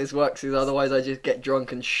fuck this works? Because otherwise I just get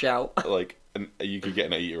drunk and shout. Like, you could get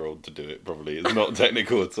an 8-year-old to do it, probably. It's not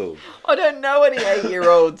technical at all. I don't know any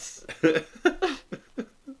 8-year-olds.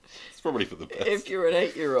 It's probably for the best. If you're an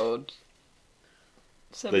 8-year-old...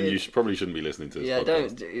 then you probably shouldn't be listening to this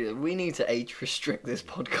podcast. Don't. We need to age restrict this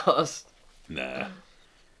podcast. Nah.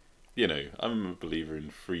 You know, I'm a believer in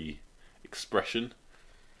free expression.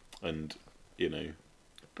 And, you know...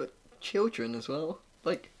 But children as well.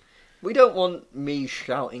 Like, we don't want me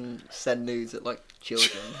shouting send nudes at, like,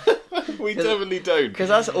 children. We definitely don't. Because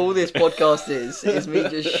that's all this podcast is me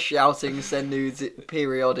just shouting send nudes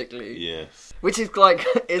periodically. Yes. Which is, like,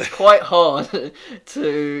 it's quite hard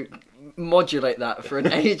to modulate that for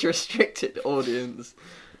an age-restricted audience.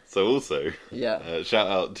 So also, yeah. Shout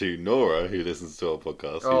out to Nora, who listens to our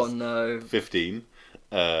podcast. Oh, no. 15.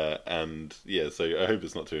 And, yeah, so I hope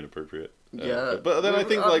it's not too inappropriate. Yeah. But then I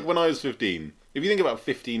think, like, when I was 15, if you think about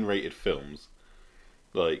 15-rated films,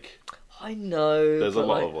 like... I know. There's a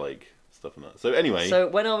lot of, like, stuff in that. So, anyway... So,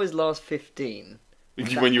 when I was last 15...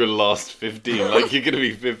 When you were last 15, like, you're going to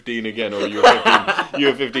be 15 again, or you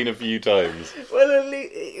were 15 a few times. Well, at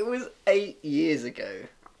least it was 8 years ago.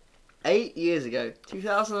 8 years ago.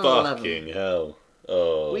 2011. Fucking hell.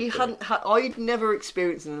 Oh. We hadn't had... I'd never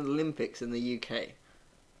experienced an Olympics in the UK.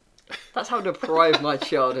 That's how deprived my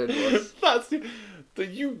childhood was.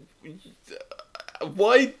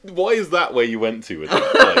 Why is that where you went to with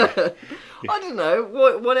that? Like, I don't know.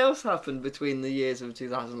 What else happened between the years of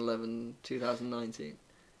 2011 and 2019?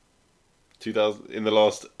 in the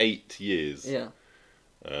last 8 years. Yeah.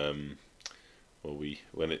 Well,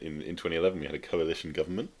 in 2011 we had a coalition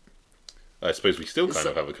government. I suppose we still kind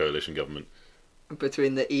of have a coalition government.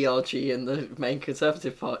 Between the ERG and the main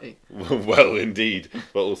Conservative Party. Well, indeed,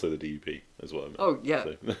 but also the DUP is what I meant. Oh yeah,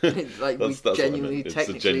 So, like that's we genuinely,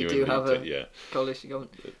 technically do have a coalition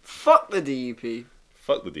government. Fuck the DUP.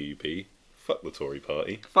 Fuck the DUP. Fuck the Tory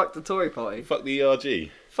Party. Fuck the Tory Party. Fuck the ERG.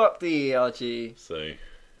 Fuck the ERG. So,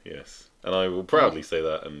 yes, and I will proudly say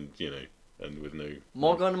that, and and with no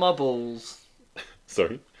Mog on my balls.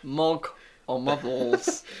 Sorry. Mog on my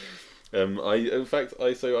balls. I've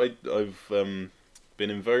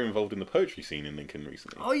been very involved in the poetry scene in Lincoln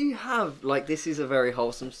recently. Oh, you have? Like, this is a very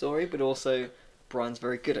wholesome story, but also Brian's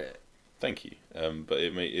very good at it. Thank you. But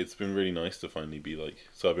it's been really nice to finally be like...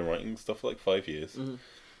 So I've been writing stuff for like 5 years. Mm-hmm.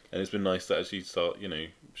 And it's been nice to actually start,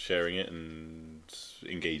 sharing it and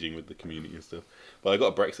engaging with the community and stuff. But I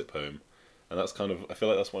got a Brexit poem. And that's kind of... I feel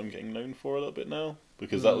like that's what I'm getting known for a little bit now.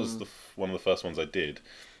 Because that was one of the first ones I did.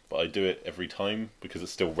 But I do it every time because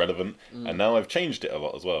it's still relevant. And now I've changed it a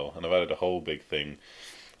lot as well. And I've added a whole big thing.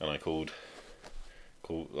 And I called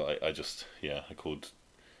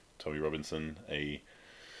Tommy Robinson a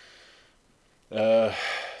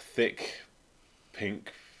thick,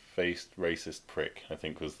 pink-faced racist prick, I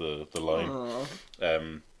think was the line.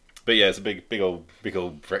 But yeah, it's a big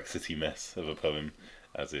old Brexity mess of a poem,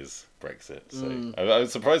 as is Brexit. So I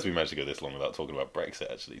was surprised we managed to go this long without talking about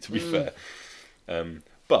Brexit, actually, to be fair.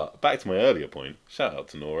 But back to my earlier point, shout out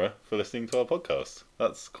to Nora for listening to our podcast.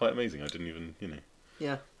 That's quite amazing. I didn't even,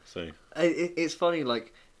 Yeah. So it's funny,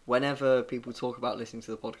 like, whenever people talk about listening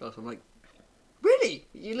to the podcast, I'm like, really?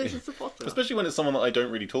 You listen to the podcast? Especially when it's someone that I don't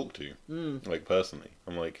really talk to, like, personally.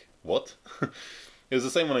 I'm like, what? It was the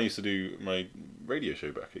same when I used to do my radio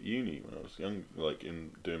show back at uni when I was young, like,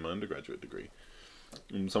 in doing my undergraduate degree.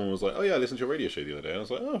 And someone was like, oh yeah, I listened to your radio show the other day. And I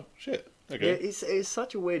was like, oh, shit, okay. Yeah, it's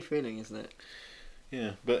such a weird feeling, isn't it?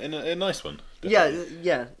 Yeah, but in a nice one. Definitely.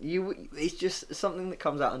 Yeah. It's just something that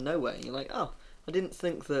comes out of nowhere. And you're like, oh, I didn't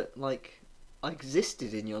think that, like, I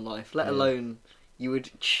existed in your life, let alone you would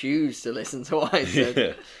choose to listen to what I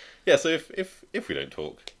said. Yeah, so if we don't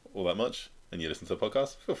talk all that much and you listen to the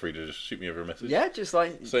podcast, feel free to just shoot me over a message. Yeah, just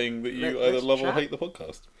like... saying that you either love or hate the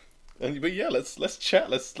podcast. But yeah, let's chat,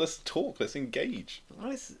 let's talk, let's engage.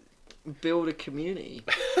 Let's build a community.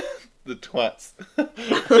 The twats. The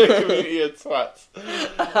community of twats.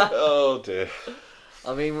 Oh dear.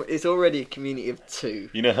 I mean, it's already a community of 2.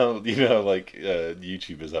 You know how like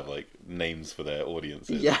YouTubers have like names for their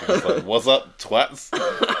audiences. Yeah. It's like, what's up, twats?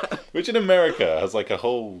 Which in America has like a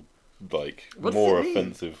whole like more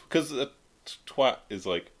offensive, because a twat is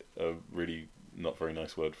like a really not very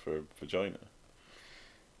nice word for vagina.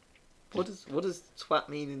 What does twat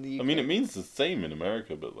mean in the UK? I mean, it means the same in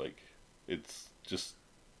America, but like, it's just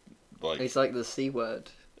like It's like the C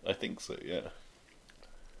word. I think so. Yeah.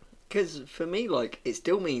 Because for me, like, it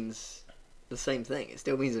still means the same thing. It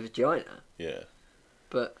still means a vagina, Yeah.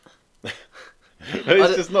 but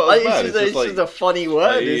It's just not as bad. It's just like a funny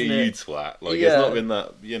word, like, isn't you it? twat. Like Yeah. it's not been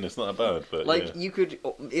that. It's not that bad. But Like yeah. you could.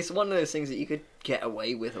 It's one of those things that you could get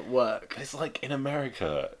away with at work. It's like in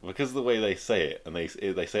America because of the way they say it, and they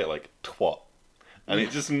say it like twat, and it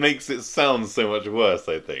just makes it sound so much worse.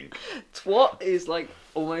 I think. Twat is like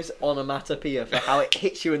almost onomatopoeia for how it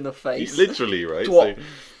hits you in the face. Literally, right? Twat.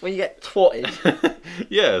 When you get twatted. So,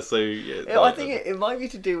 yeah. So yeah. I think it might be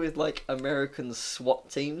to do with like American SWAT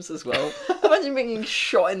teams as well. Imagine being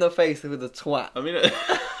shot in the face with a twat. I mean,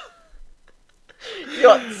 You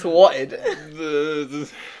got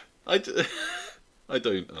twatted. I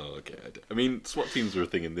don't. Oh, okay. I mean, SWAT teams are a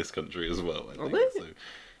thing in this country as well. I think. they? So,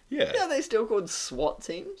 yeah. Yeah, they still called SWAT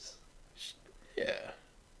teams. Yeah.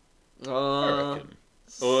 I Uh, reckon.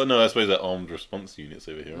 Or no, I suppose they're armed response units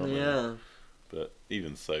over here, aren't they? yeah. But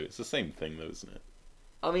even so, it's the same thing, though, isn't it?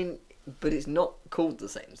 I mean, but it's not called the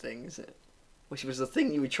same thing, is it? Which was the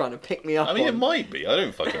thing you were trying to pick me up I mean, it on. might be. I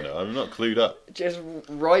don't fucking know. I'm not clued up. Just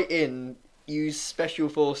write in, use Special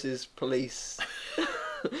Forces Police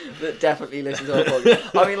that definitely listen to our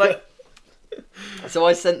podcast. I mean, like, so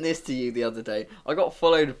I sent this to you the other day. I got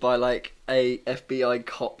followed by like a FBI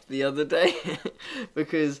cop the other day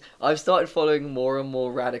because I've started following more and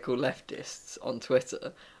more radical leftists on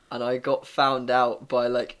Twitter, and I got found out by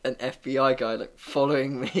like an FBI guy like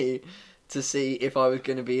following me to see if I was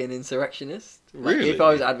going to be an insurrectionist. Like, Really? if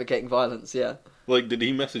I was advocating violence, yeah. Like, did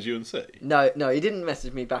he message you and say? No, he didn't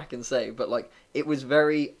message me back and say, but like it was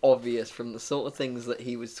very obvious from the sort of things that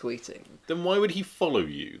he was tweeting. Then why would he follow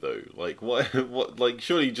you though? Like, what? What? Like,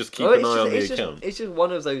 surely you just keep Well, an eye on the account. It's just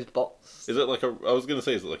one of those bots. Is it like a? I was gonna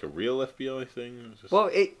say, is it like a real FBI thing? Just, Well,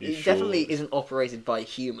 it you it sure? definitely isn't operated by a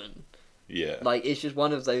human. Yeah. Like it's just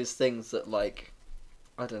one of those things that like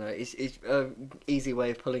I don't know. It's an easy way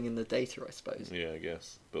of pulling in the data, I suppose. Yeah, I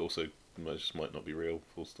guess. But also, it just might not be real.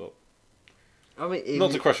 Full stop. I mean,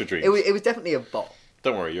 Not to crush your dreams. it was definitely a bot.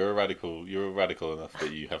 Don't worry, you're a radical. You're radical enough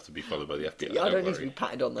that you have to be followed by the FBI. Yeah, I don't need worry. to be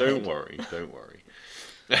patted on the Don't head. worry. Don't worry.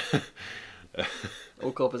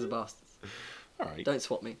 All coppers are bastards. All right. Don't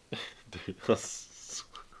swat me.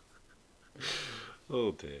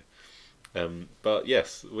 Oh dear. But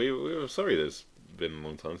yes, we were sorry. There's been a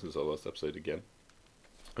long time since our last episode again.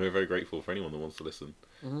 And we're very grateful for anyone that wants to listen.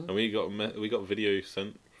 Mhm. And we got video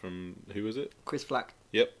sent from who was it? Chris Flack.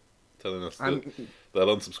 Yep, telling us that And, they'll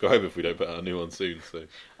unsubscribe if we don't put out a new one soon. So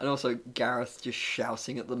and also Gareth just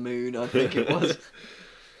shouting at the moon, I think it was.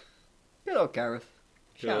 Good old Gareth.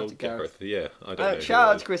 Shout out to Gareth. Yeah, I don't know. who Shout that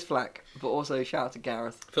out is. to Chris Flack, but also shout out to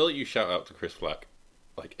Gareth. I feel like you shout out to Chris Flack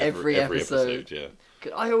like Every episode. Yeah.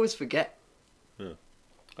 'Cause I always forget.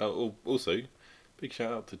 Also, big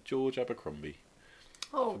shout out to George Abercrombie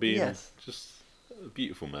Oh, for being yes. just a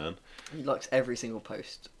beautiful man. He likes every single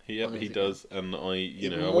post. He on his does, and I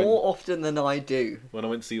More often than I do. when I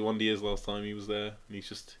went to see One Years last time, he was there, and he's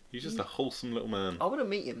just a wholesome little man. I want to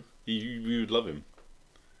meet him. You would love him.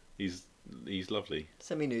 He's lovely.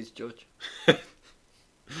 Send me news, George.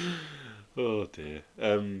 Oh dear.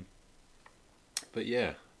 But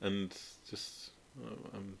yeah, and just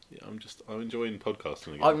I'm enjoying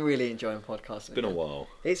podcasting again. I'm really enjoying podcasting. It's been a while.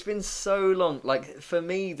 It's been so long. Like, for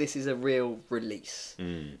me, this is a real release.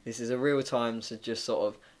 This is a real time to just sort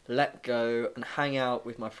of let go and hang out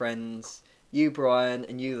with my friends, you, Brian,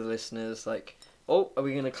 and you, the listeners. Like, oh, are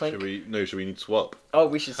we going to clink? Should we need to swap? Oh,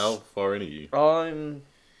 we should. How far in are you?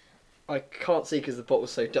 I can't see because the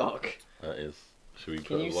bottle's so dark. That is. Should we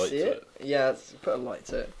Can put a you light see to it? Yeah, let's put a light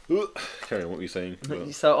to it. Carry on, what were you saying?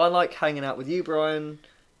 Well, So I like hanging out with you, Brian.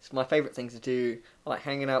 It's my favourite thing to do. I like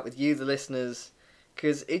hanging out with you, the listeners,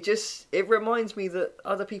 because it reminds me that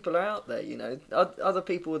other people are out there. You know, other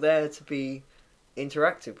people are there to be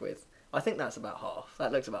interacted with. I think that's about half.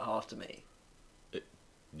 That looks about half to me.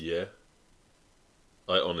 yeah.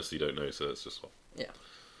 I honestly don't know, so let's just swap. Yeah.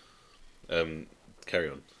 Carry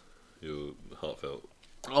on. You're heartfelt.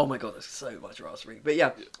 Oh my god, there's so much raspberry. But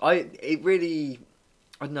yeah, I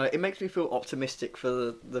don't know. It makes me feel optimistic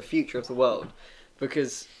for the future of the world,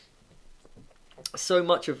 because so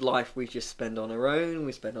much of life we just spend on our own.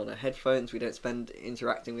 We spend on our headphones. We don't spend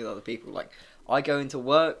interacting with other people. Like, I go into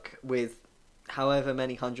work with however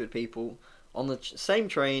many hundred people on the same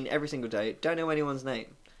train every single day. Don't know anyone's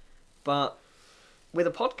name, but with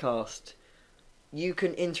a podcast, you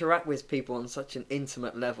can interact with people on such an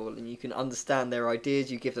intimate level, and you can understand their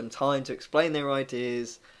ideas. You give them time to explain their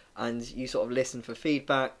ideas, and you sort of listen for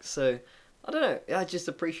feedback. So I don't know. I just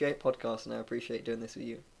appreciate podcasts, and I appreciate doing this with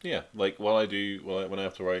you. Yeah, like when I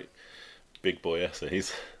have to write big boy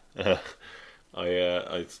essays,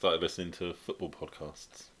 I started listening to football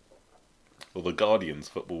podcasts. Or the Guardian's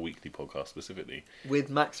Football Weekly podcast specifically. With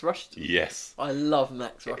Max Rushton. Yes. I love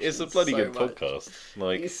Max Rushton. It's a bloody good much. podcast.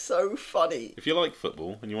 Like, he's so funny. if you like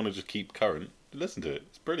football and you want to just keep current, listen to it.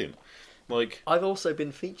 It's brilliant. Like, I've also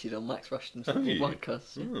been featured on Max Rushton's have football you?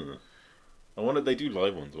 podcast. Yeah. They do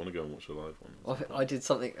live ones. I want to go and watch the live ones. I did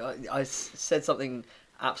something. I said something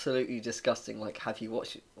absolutely disgusting, like, "Have you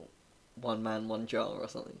watched One Man, One Jar" or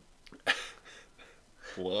something?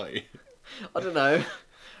 Why? I don't know.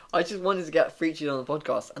 I just wanted to get featured on the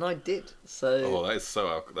podcast, and I did. So. Oh, that is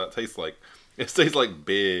so. That tastes like. It tastes like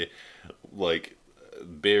beer. Like,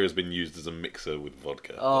 beer has been used as a mixer with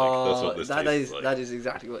vodka. Oh, like, that's what this tastes like. That is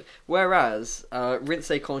exactly what. Whereas, Rinse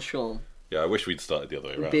Conchon, Yeah, I wish we'd started the other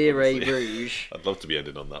way around. Beer honestly. Bruges. I'd love to be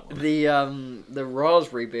ending on that one. The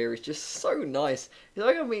raspberry beer is just so nice. It's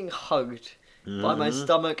like I'm being hugged by my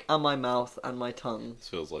stomach and my mouth and my tongue. This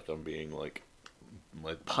feels like I'm being like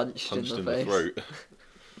Punched in the the face. throat.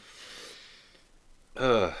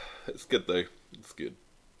 It's good though. It's good.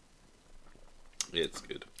 It's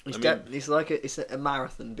good. It's like it's a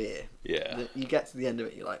marathon beer. Yeah. You get to the end of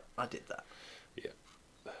it, you're like, I did that. Yeah.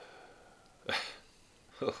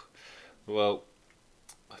 Well,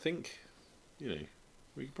 I think, we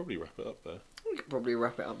could probably wrap it up there. We could probably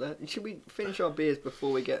wrap it up there. Should we finish our beers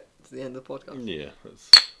before we get to the end of the podcast? Yeah.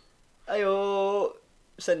 That's... Ayo!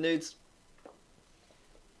 Send nudes.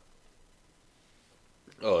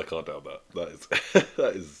 Oh, I can't doubt that.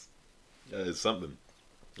 That is something.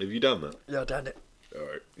 Have you done that? Yeah, I done it. All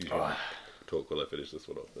right. You can talk while I finish this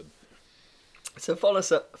one off then. So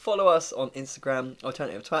follow us on Instagram,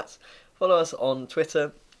 Alternative Twats. Follow us on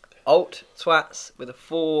Twitter, Alt Twats with a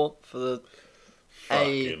 4 for the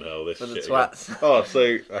Fucking hell, this for the shit twats. again. Oh,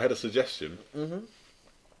 so I had a suggestion Mhm.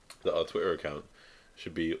 that our Twitter account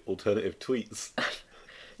should be Alternative Tweets.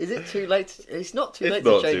 Is it too late? It's not too late It's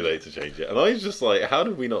to not change too late to change it. And I was just like, how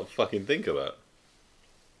did we not fucking think of that?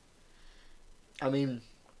 I mean,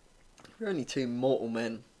 we're only two mortal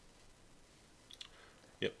men.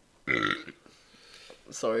 Yep.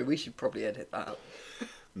 Sorry, we should probably edit that out.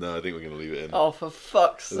 No, I think we're going to leave it in. Oh, for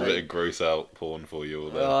fuck's There's a bit sake. of gross out porn for you all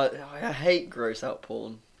there. I hate gross out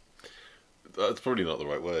porn. That's probably not the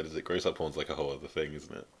right word, is it? Gross out porn's like a whole other thing,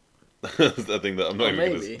 isn't it? That's the thing that I'm not even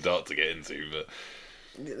going maybe. to start to get into, but...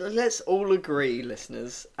 Let's all agree,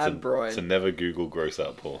 listeners, and Brian, to never Google gross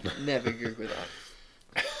out porn. never Google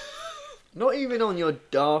that. Not even on your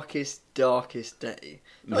darkest day.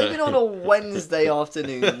 Not No. even on a Wednesday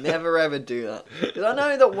afternoon. Never ever do that. Because I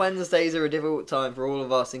know that Wednesdays are a difficult time for all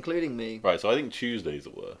of us, including me. Right, so I think Tuesdays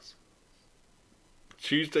are worse.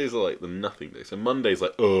 Tuesdays are like the nothing day. So Monday's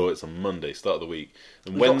like, oh, it's a Monday, start of the week.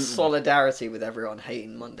 And We've got solidarity with everyone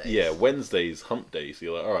hating Mondays. Yeah, Wednesday's hump day, so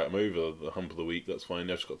you're like, alright, I'm over the hump of the week, that's fine,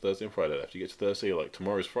 I've just got Thursday and Friday left. You get to Thursday, you're like,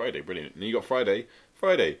 tomorrow's Friday, brilliant. And you got Friday,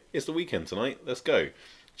 it's the weekend tonight, let's go.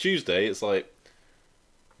 Tuesday, it's like,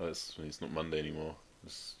 oh, it's not Monday anymore.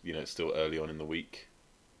 It's, it's still early on in the week.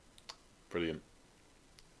 Brilliant.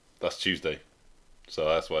 That's Tuesday. So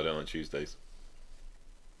that's why I don't like Tuesdays.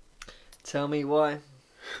 Tell me why.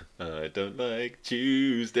 I don't like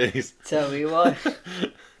Tuesdays. Tell me why.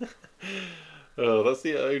 Oh, that's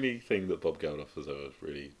the only thing that Bob Geldof has ever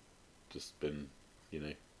really just been,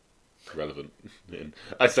 relevant in.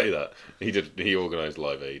 I say that. He organised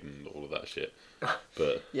Live Aid and all of that shit.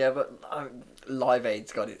 But Yeah, but Live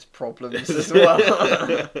Aid's got its problems as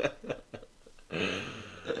well.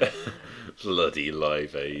 bloody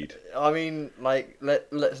Live Aid. I mean, like,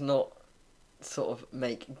 let's not sort of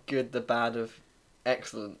make good the bad of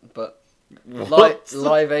excellent, but What?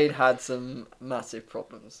 Live Aid had some massive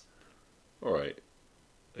problems. Alright.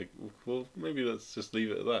 Well, maybe let's just leave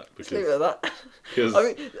it at that. Let's leave it at that. Because I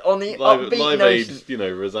mean, on the Live upbeat Aid,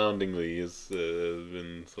 notion... resoundingly has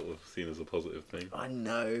been sort of seen as a positive thing. I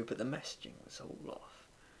know, but the messaging was all off.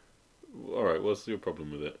 Alright, what's your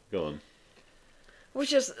problem with it? Go on. Well,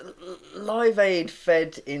 just Live Aid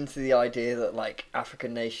fed into the idea that like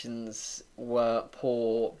African nations were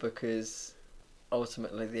poor because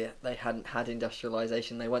ultimately they hadn't had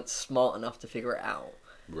industrialization. They weren't smart enough to figure it out.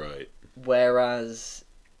 Right. Whereas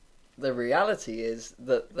the reality is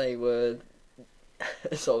that they were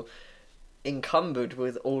sort of encumbered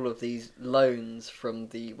with all of these loans from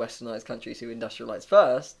the westernized countries who industrialized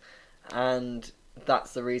first, and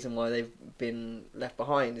that's the reason why they've been left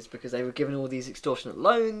behind, is because they were given all these extortionate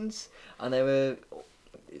loans and they were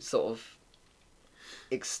sort of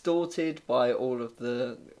extorted by all of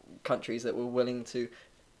the countries that were willing to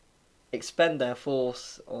expend their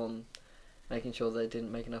force on making sure they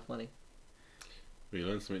didn't make enough money. We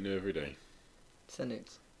learn something new every day. Send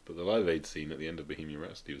nudes. But the Live Aid scene at the end of Bohemian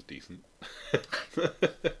Rhapsody was decent.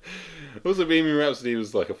 Also, Bohemian Rhapsody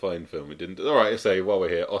was like a fine film. It didn't. All right, say while we're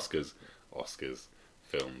here, Oscars,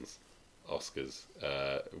 films, Oscars.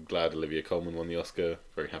 I'm glad Olivia Colman won the Oscar.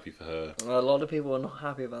 Very happy for her. A lot of people are not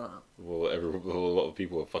happy about that. Well, a lot of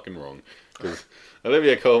people are fucking wrong, because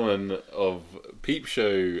Olivia Colman of Peep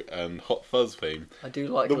Show and Hot Fuzz fame. I do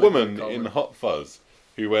like the Olivia woman Colman. in Hot Fuzz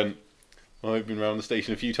who went, I've been around the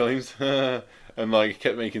station a few times, and like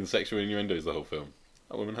kept making sexual innuendos the whole film.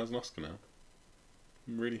 That woman has an Oscar now.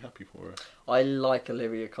 I'm really happy for her. I like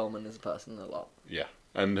Olivia Colman as a person a lot. Yeah,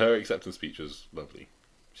 and her acceptance speech was lovely.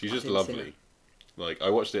 She's just lovely. Like, I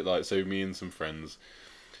watched it, like, so me and some friends,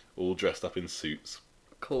 all dressed up in suits.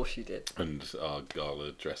 Of course you did. And our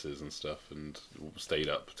gala dresses and stuff, and stayed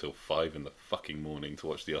up till 5 in the fucking morning to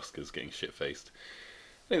watch the Oscars, getting shit-faced.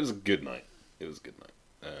 And it was a good night.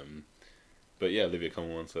 But yeah, Olivia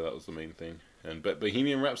Colman won, so that was the main thing. But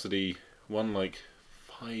Bohemian Rhapsody won, like,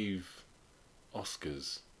 5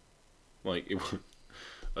 Oscars. Like,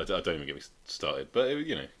 I don't even get me started. But,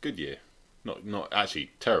 good year. Not actually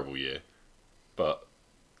terrible year, but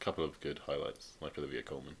a couple of good highlights, like Olivia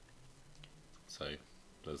Colman. So,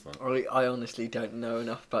 there's that. I honestly don't know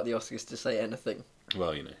enough about the Oscars to say anything.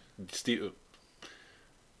 Well,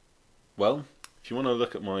 Well, if you want to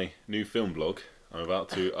look at my new film blog, I'm about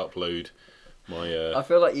to upload my... I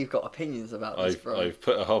feel like you've got opinions about this, bro. I've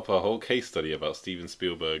put a whole case study about Steven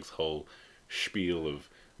Spielberg's whole spiel of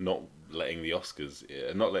not letting the Oscars,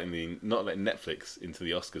 not letting Netflix into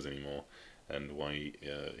the Oscars anymore, and why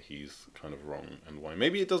he's kind of wrong, and why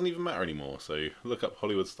maybe it doesn't even matter anymore. So look up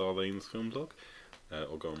Hollywood Star Lane's film blog,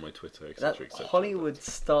 or go on my Twitter, etc. Hollywood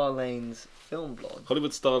Star Lane's film blog.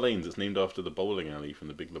 Hollywood Star Lanes. It's named after the bowling alley from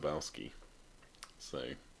The Big Lebowski. So,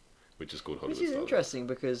 which is called Hollywood Star Lanes. Which is interesting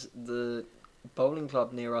because the bowling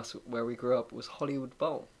club near us where we grew up was Hollywood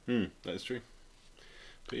Bowl. That is true.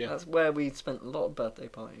 But yeah, that's where we spent a lot of birthday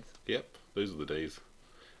parties. Yep, those are the days.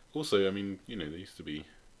 Also, I mean, there used to be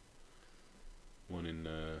one in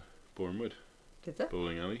Boreham Wood. Did there?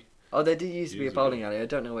 Bowling alley. Oh, there did used to be a bowling alley. I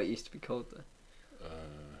don't know what it used to be called though.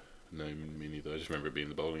 No, me neither. I just remember it being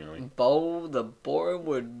the bowling alley. Bowl the Boreham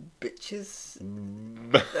Wood bitches.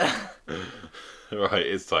 Right,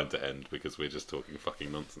 it's time to end because we're just talking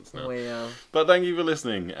fucking nonsense now. We are. But thank you for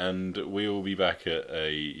listening, and we will be back at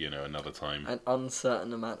another time. An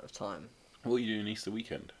uncertain amount of time. What are you doing Easter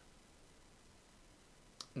weekend?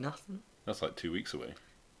 Nothing. That's like 2 weeks away.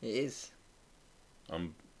 It is.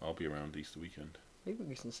 I'll be around Easter weekend. Maybe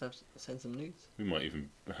we can send some news. We might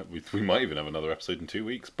even have another episode in 2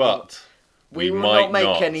 weeks, but we will not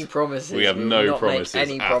make any promises. We have no promises make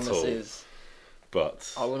any at promises. all.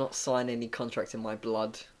 But I will not sign any contract in my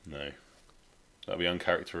blood. No, that'd be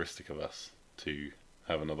uncharacteristic of us to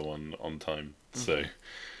have another one on time. So,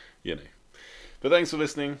 But thanks for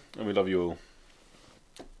listening, and we love you all.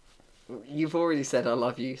 You've already said I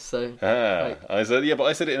love you, so... I said, yeah, but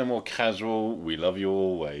I said it in a more casual, we love you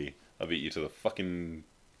all way. I beat you to the fucking,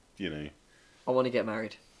 I want to get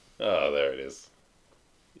married. Oh, there it is.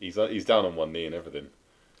 He's down on one knee and everything.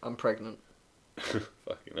 I'm pregnant.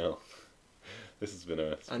 Fucking hell. This has been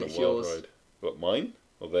a it's wild yours. ride. What, mine?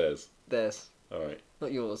 Or theirs? Theirs. Alright.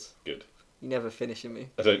 Not yours. Good. You never finishing me.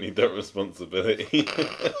 I don't need that responsibility.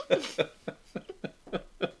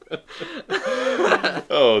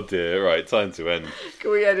 Oh dear, right, time to end. Can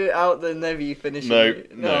we edit out the never you finishing No, me?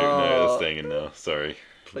 no, that's staying in now, sorry.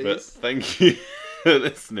 Please. But thank you for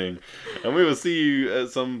listening, and we will see you at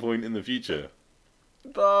some point in the future.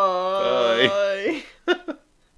 Bye. Bye.